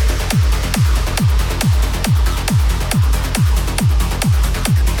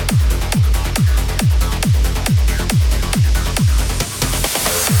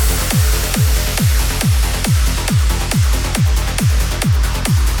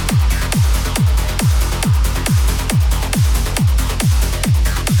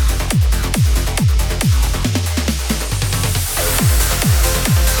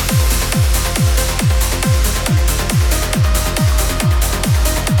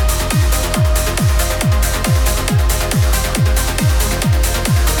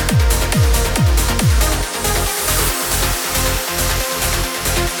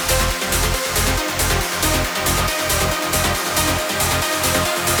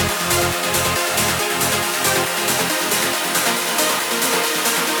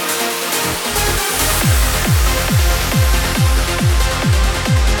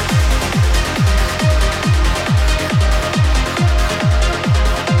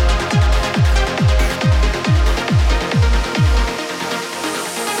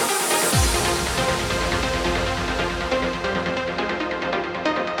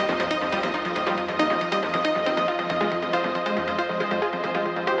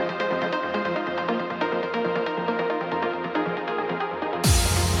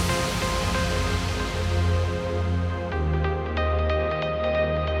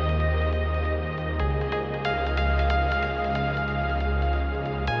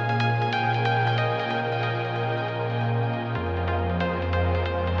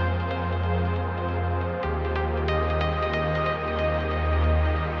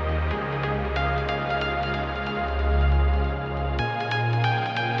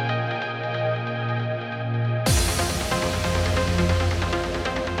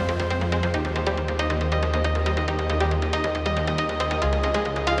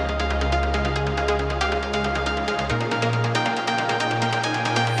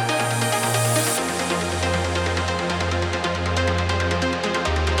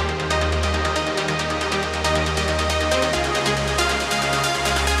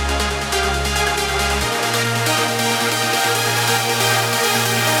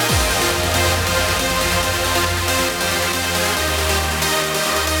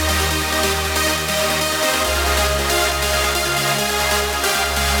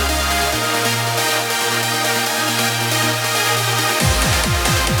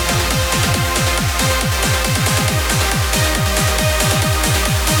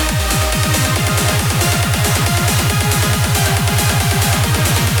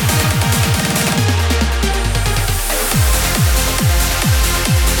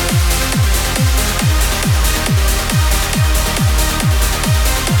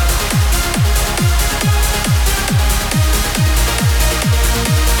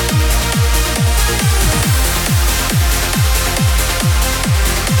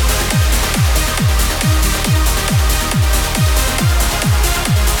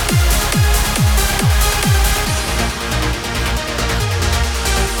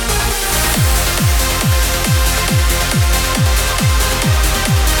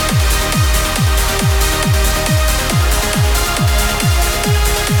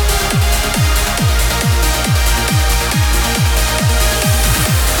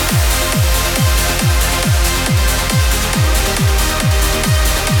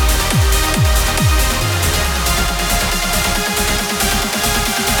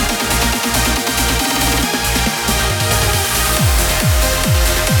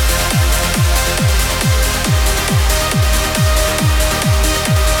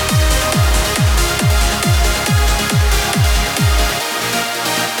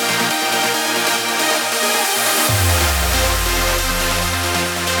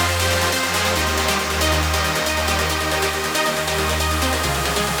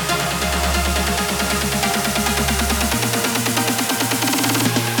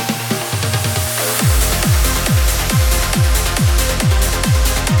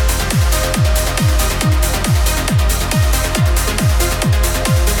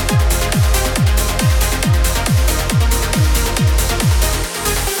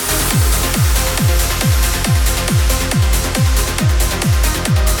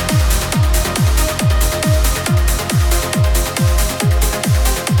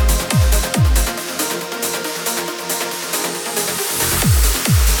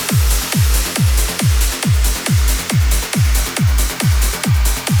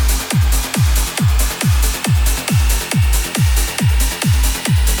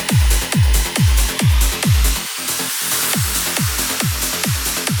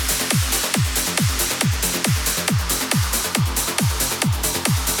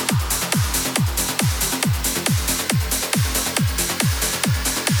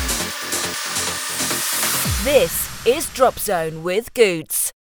 This is Drop Zone with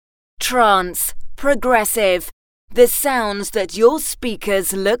Goots. Trance, progressive, the sounds that your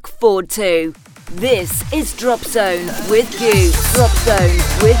speakers look forward to. This is Drop Zone with Goots. Drop Zone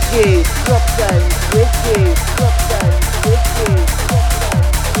with Goots. Drop Zone with Goots. Drop Zone with Goots.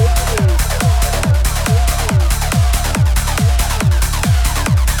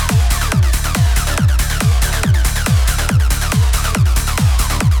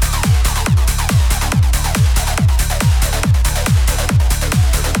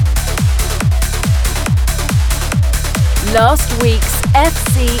 Last week's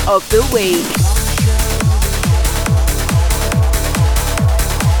FC of the Week.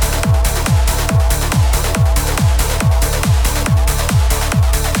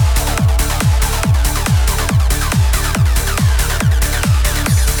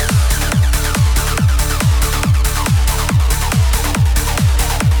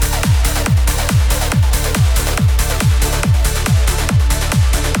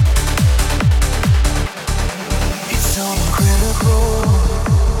 It's so incredible.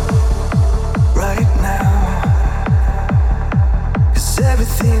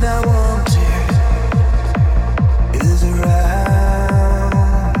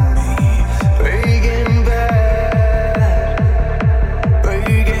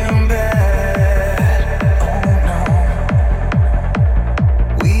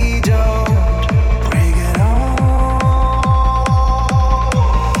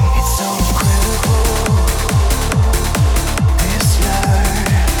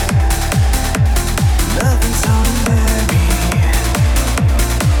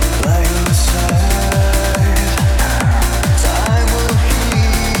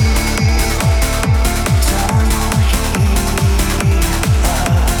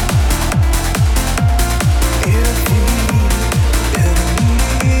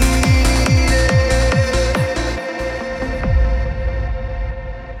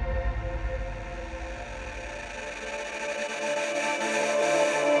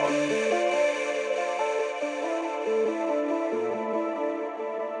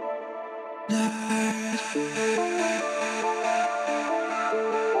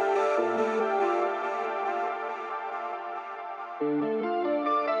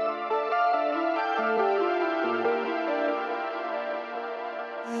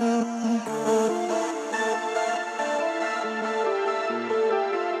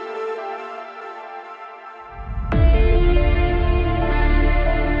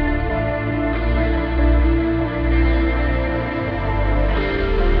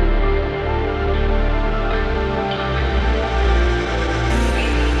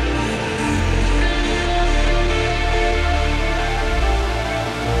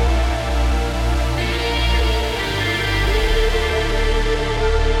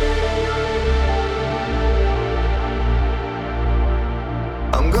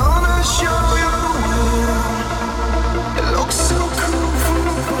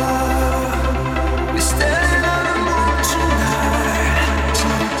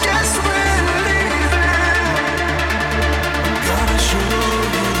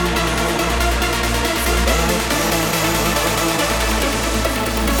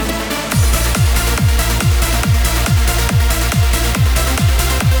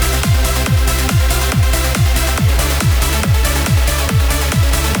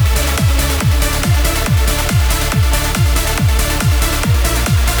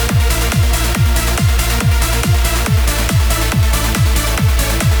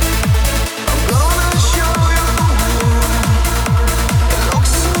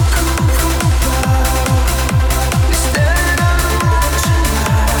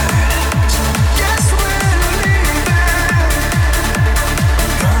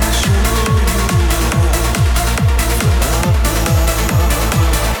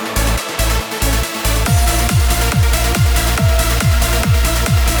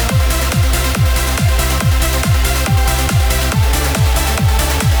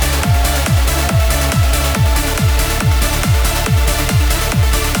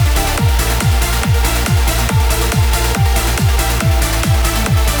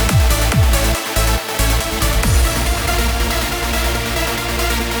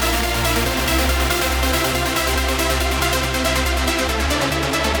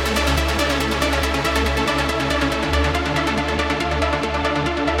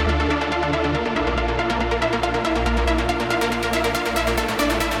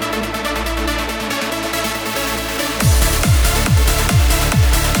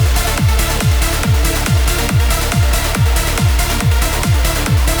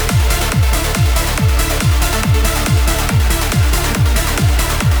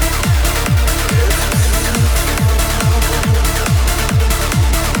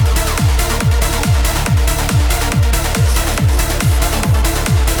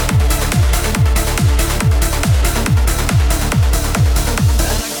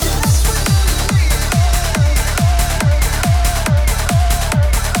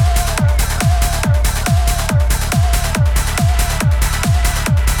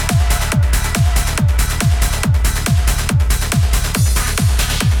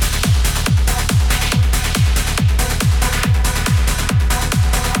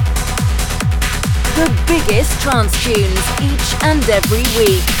 biggest trance tunes each and every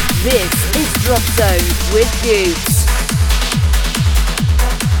week. This is Drop Zone with Goots.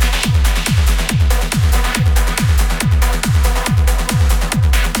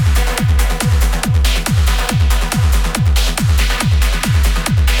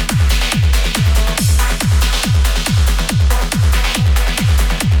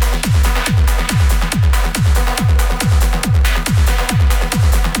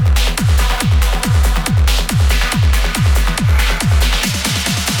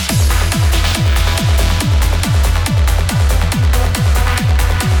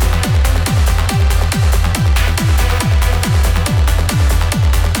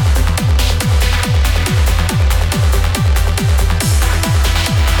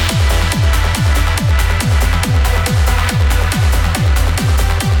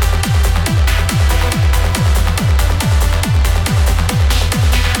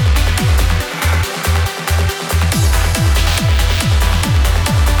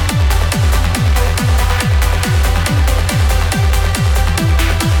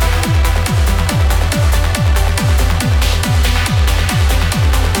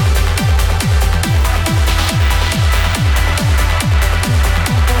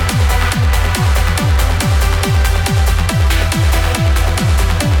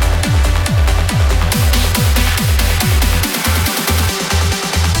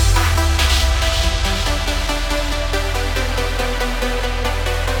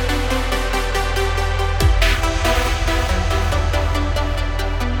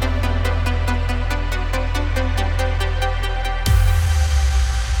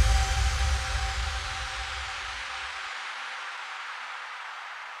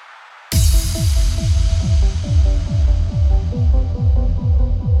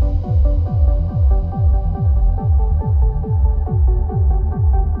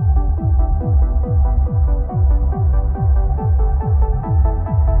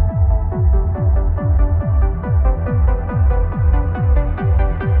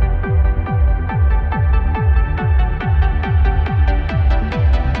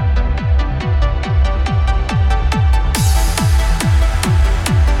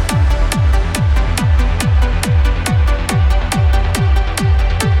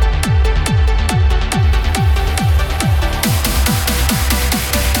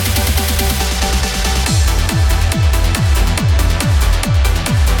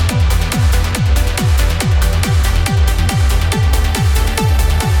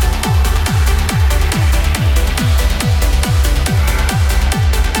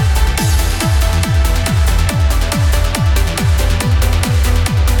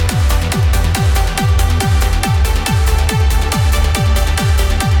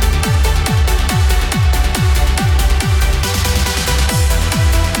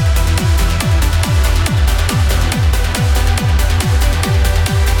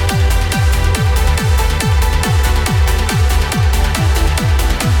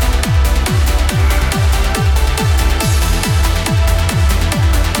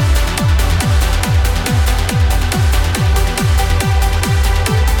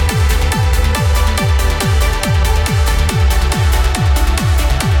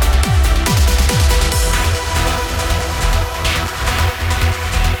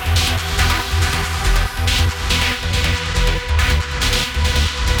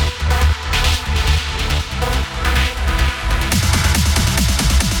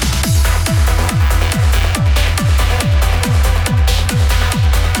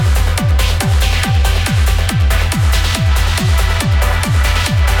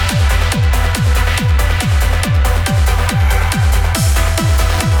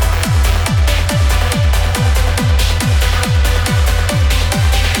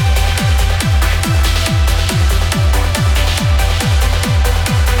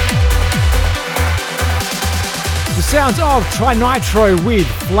 Sounds of Trinitro with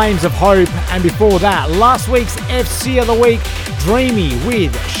Flames of Hope, and before that, last week's FC of the Week, Dreamy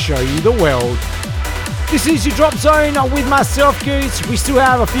with Show You the World. This is your Drop Zone with myself, Goose. We still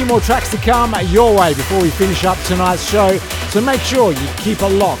have a few more tracks to come your way before we finish up tonight's show, so make sure you keep it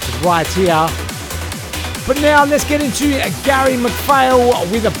locked right here. But now let's get into Gary McPhail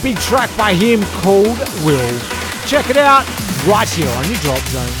with a big track by him called Will. Check it out right here on your Drop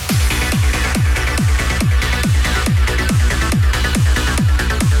Zone.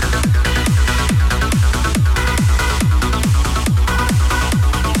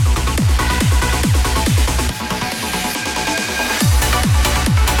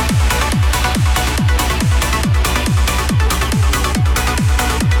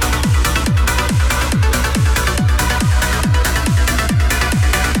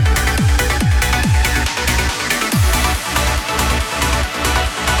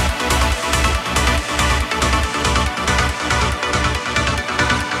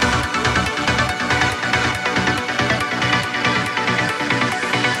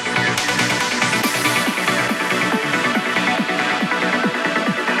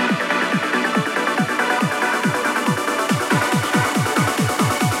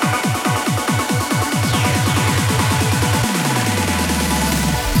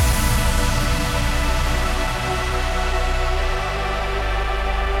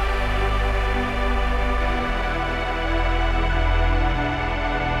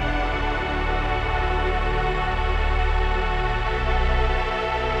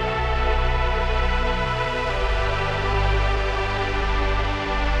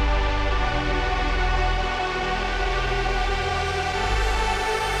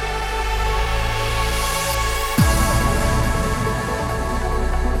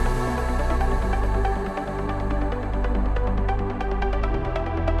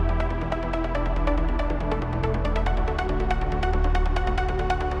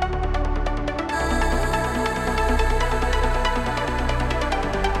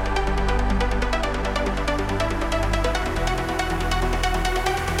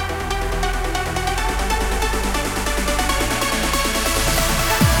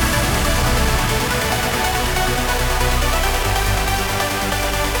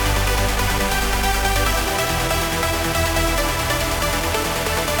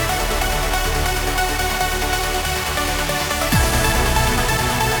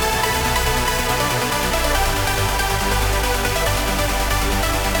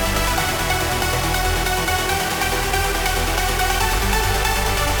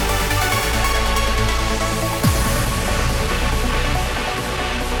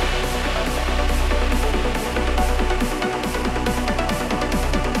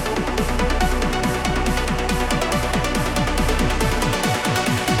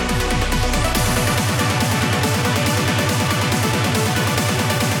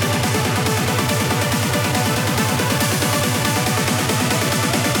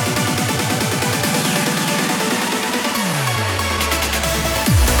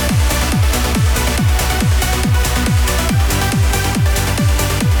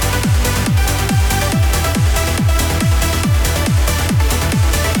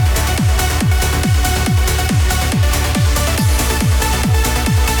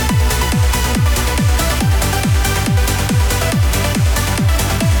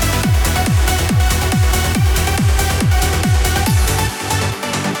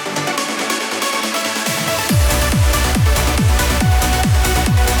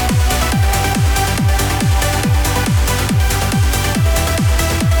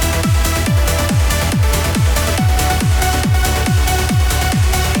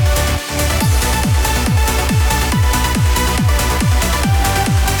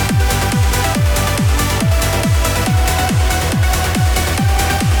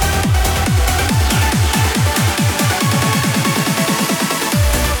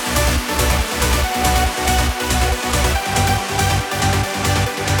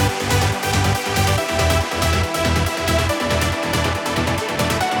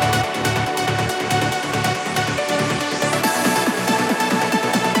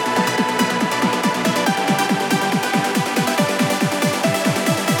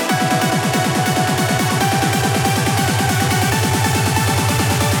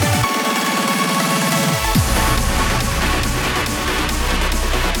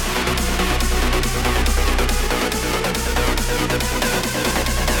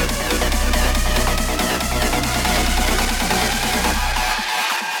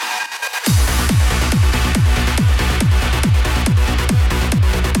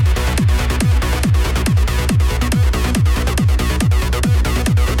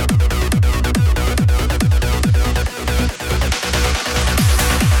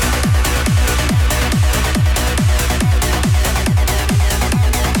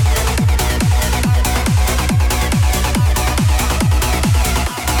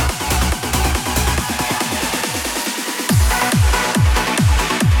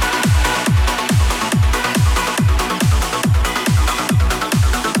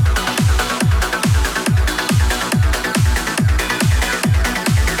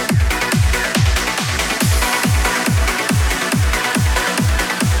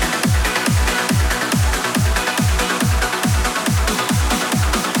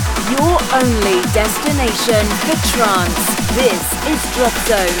 destination for trance. This is Drop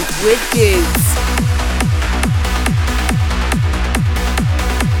Zone with Goots.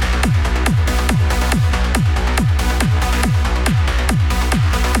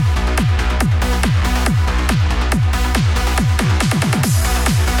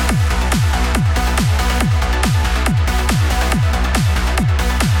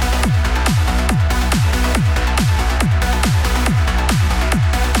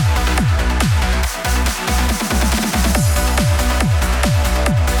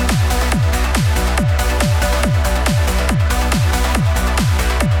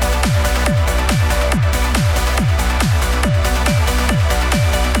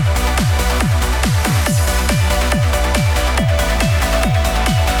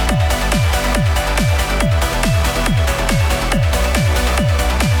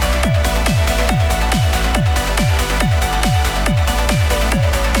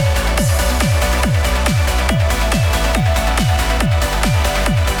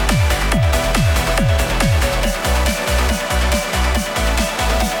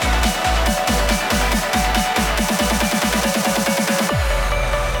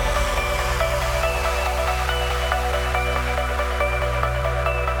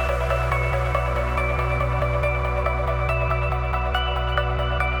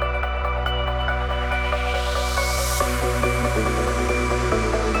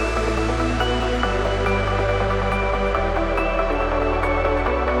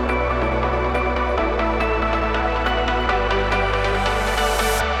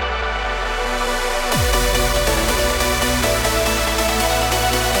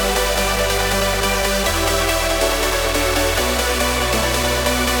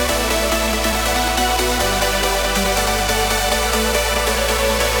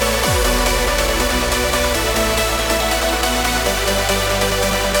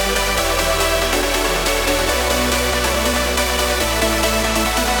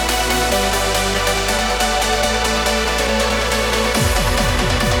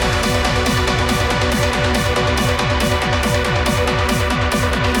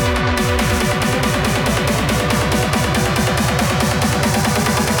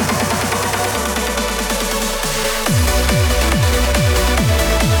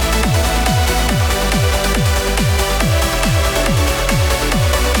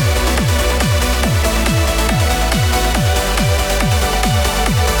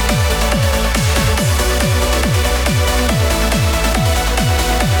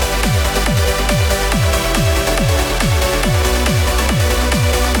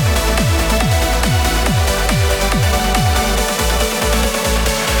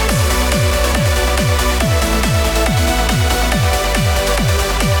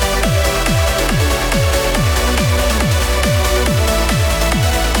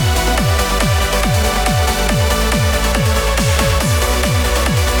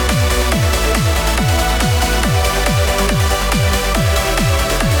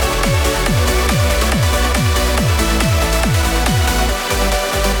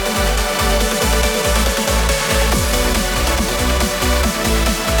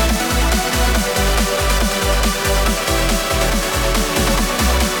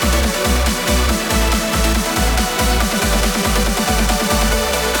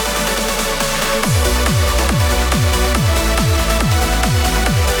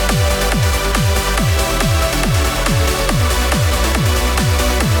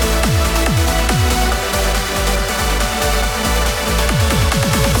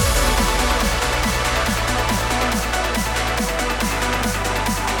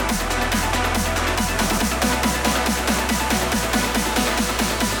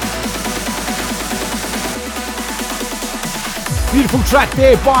 Beautiful track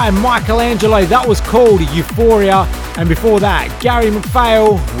there by Michelangelo. That was called Euphoria. And before that, Gary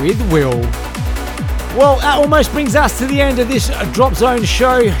McPhail with Will. Well, that almost brings us to the end of this Drop Zone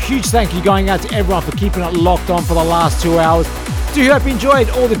show. Huge thank you going out to everyone for keeping it locked on for the last 2 hours. Do hope you enjoyed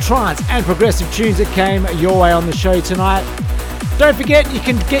all the trance and progressive tunes that came your way on the show tonight. Don't forget, you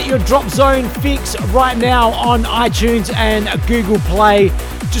can get your Drop Zone fix right now on iTunes and Google Play.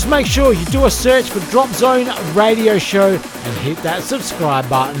 Just make sure you do a search for Drop Zone Radio Show and hit that subscribe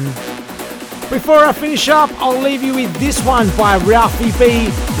button. Before I finish up, I'll leave you with this one by Ralphie B.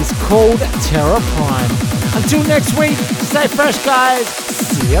 It's called Terra Prime. Until next week, stay fresh, guys.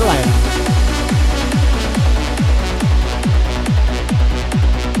 See you later.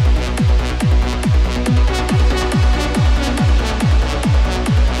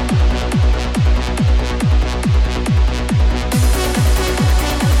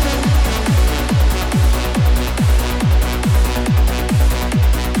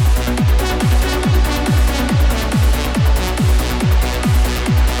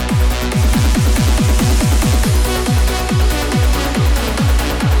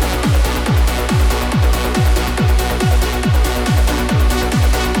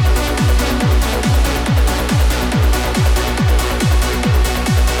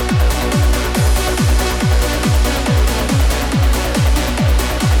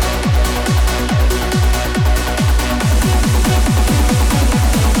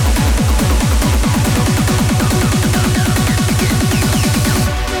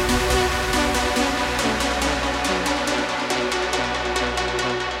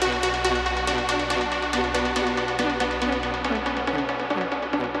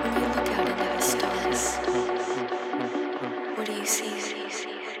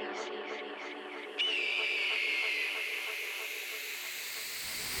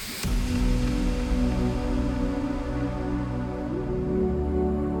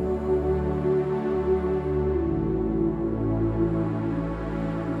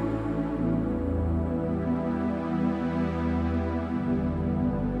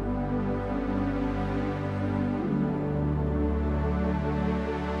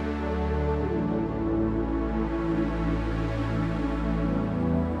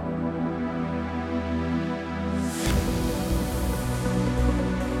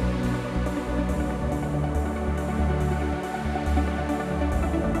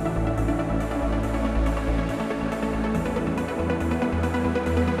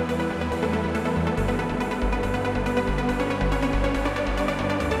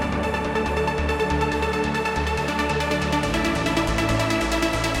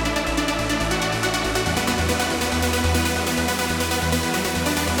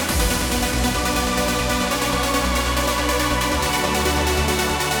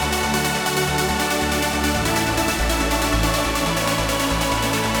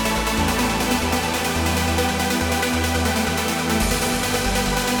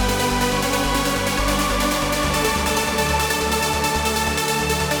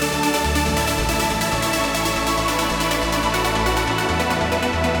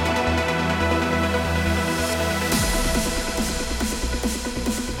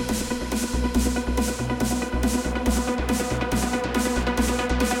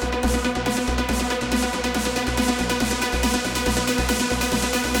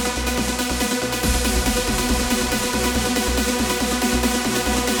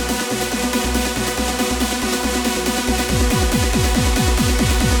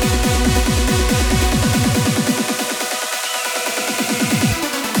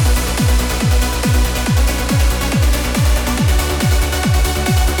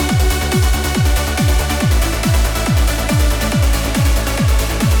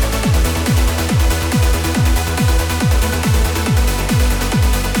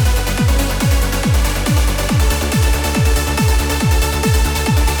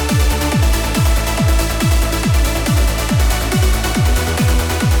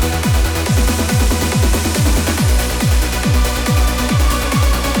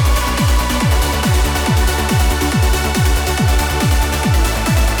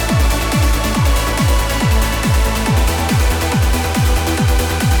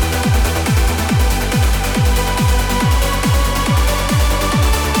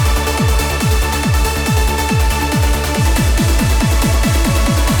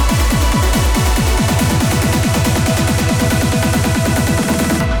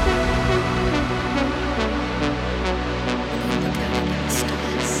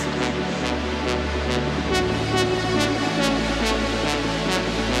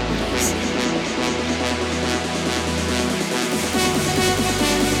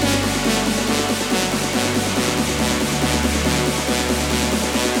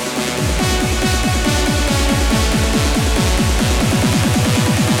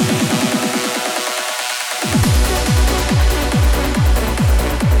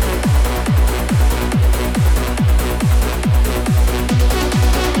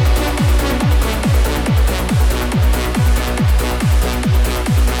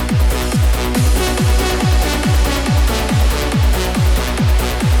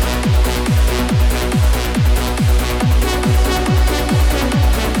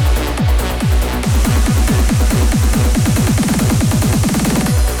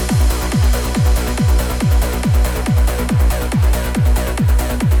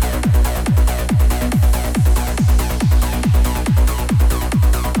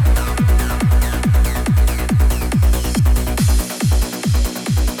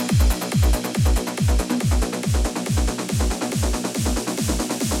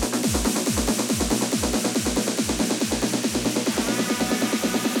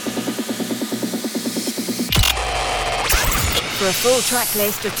 For a full track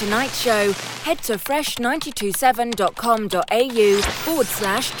list of tonight's show, head to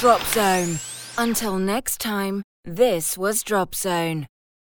fresh927.com.au/Drop Zone. Until next time, this was Drop Zone.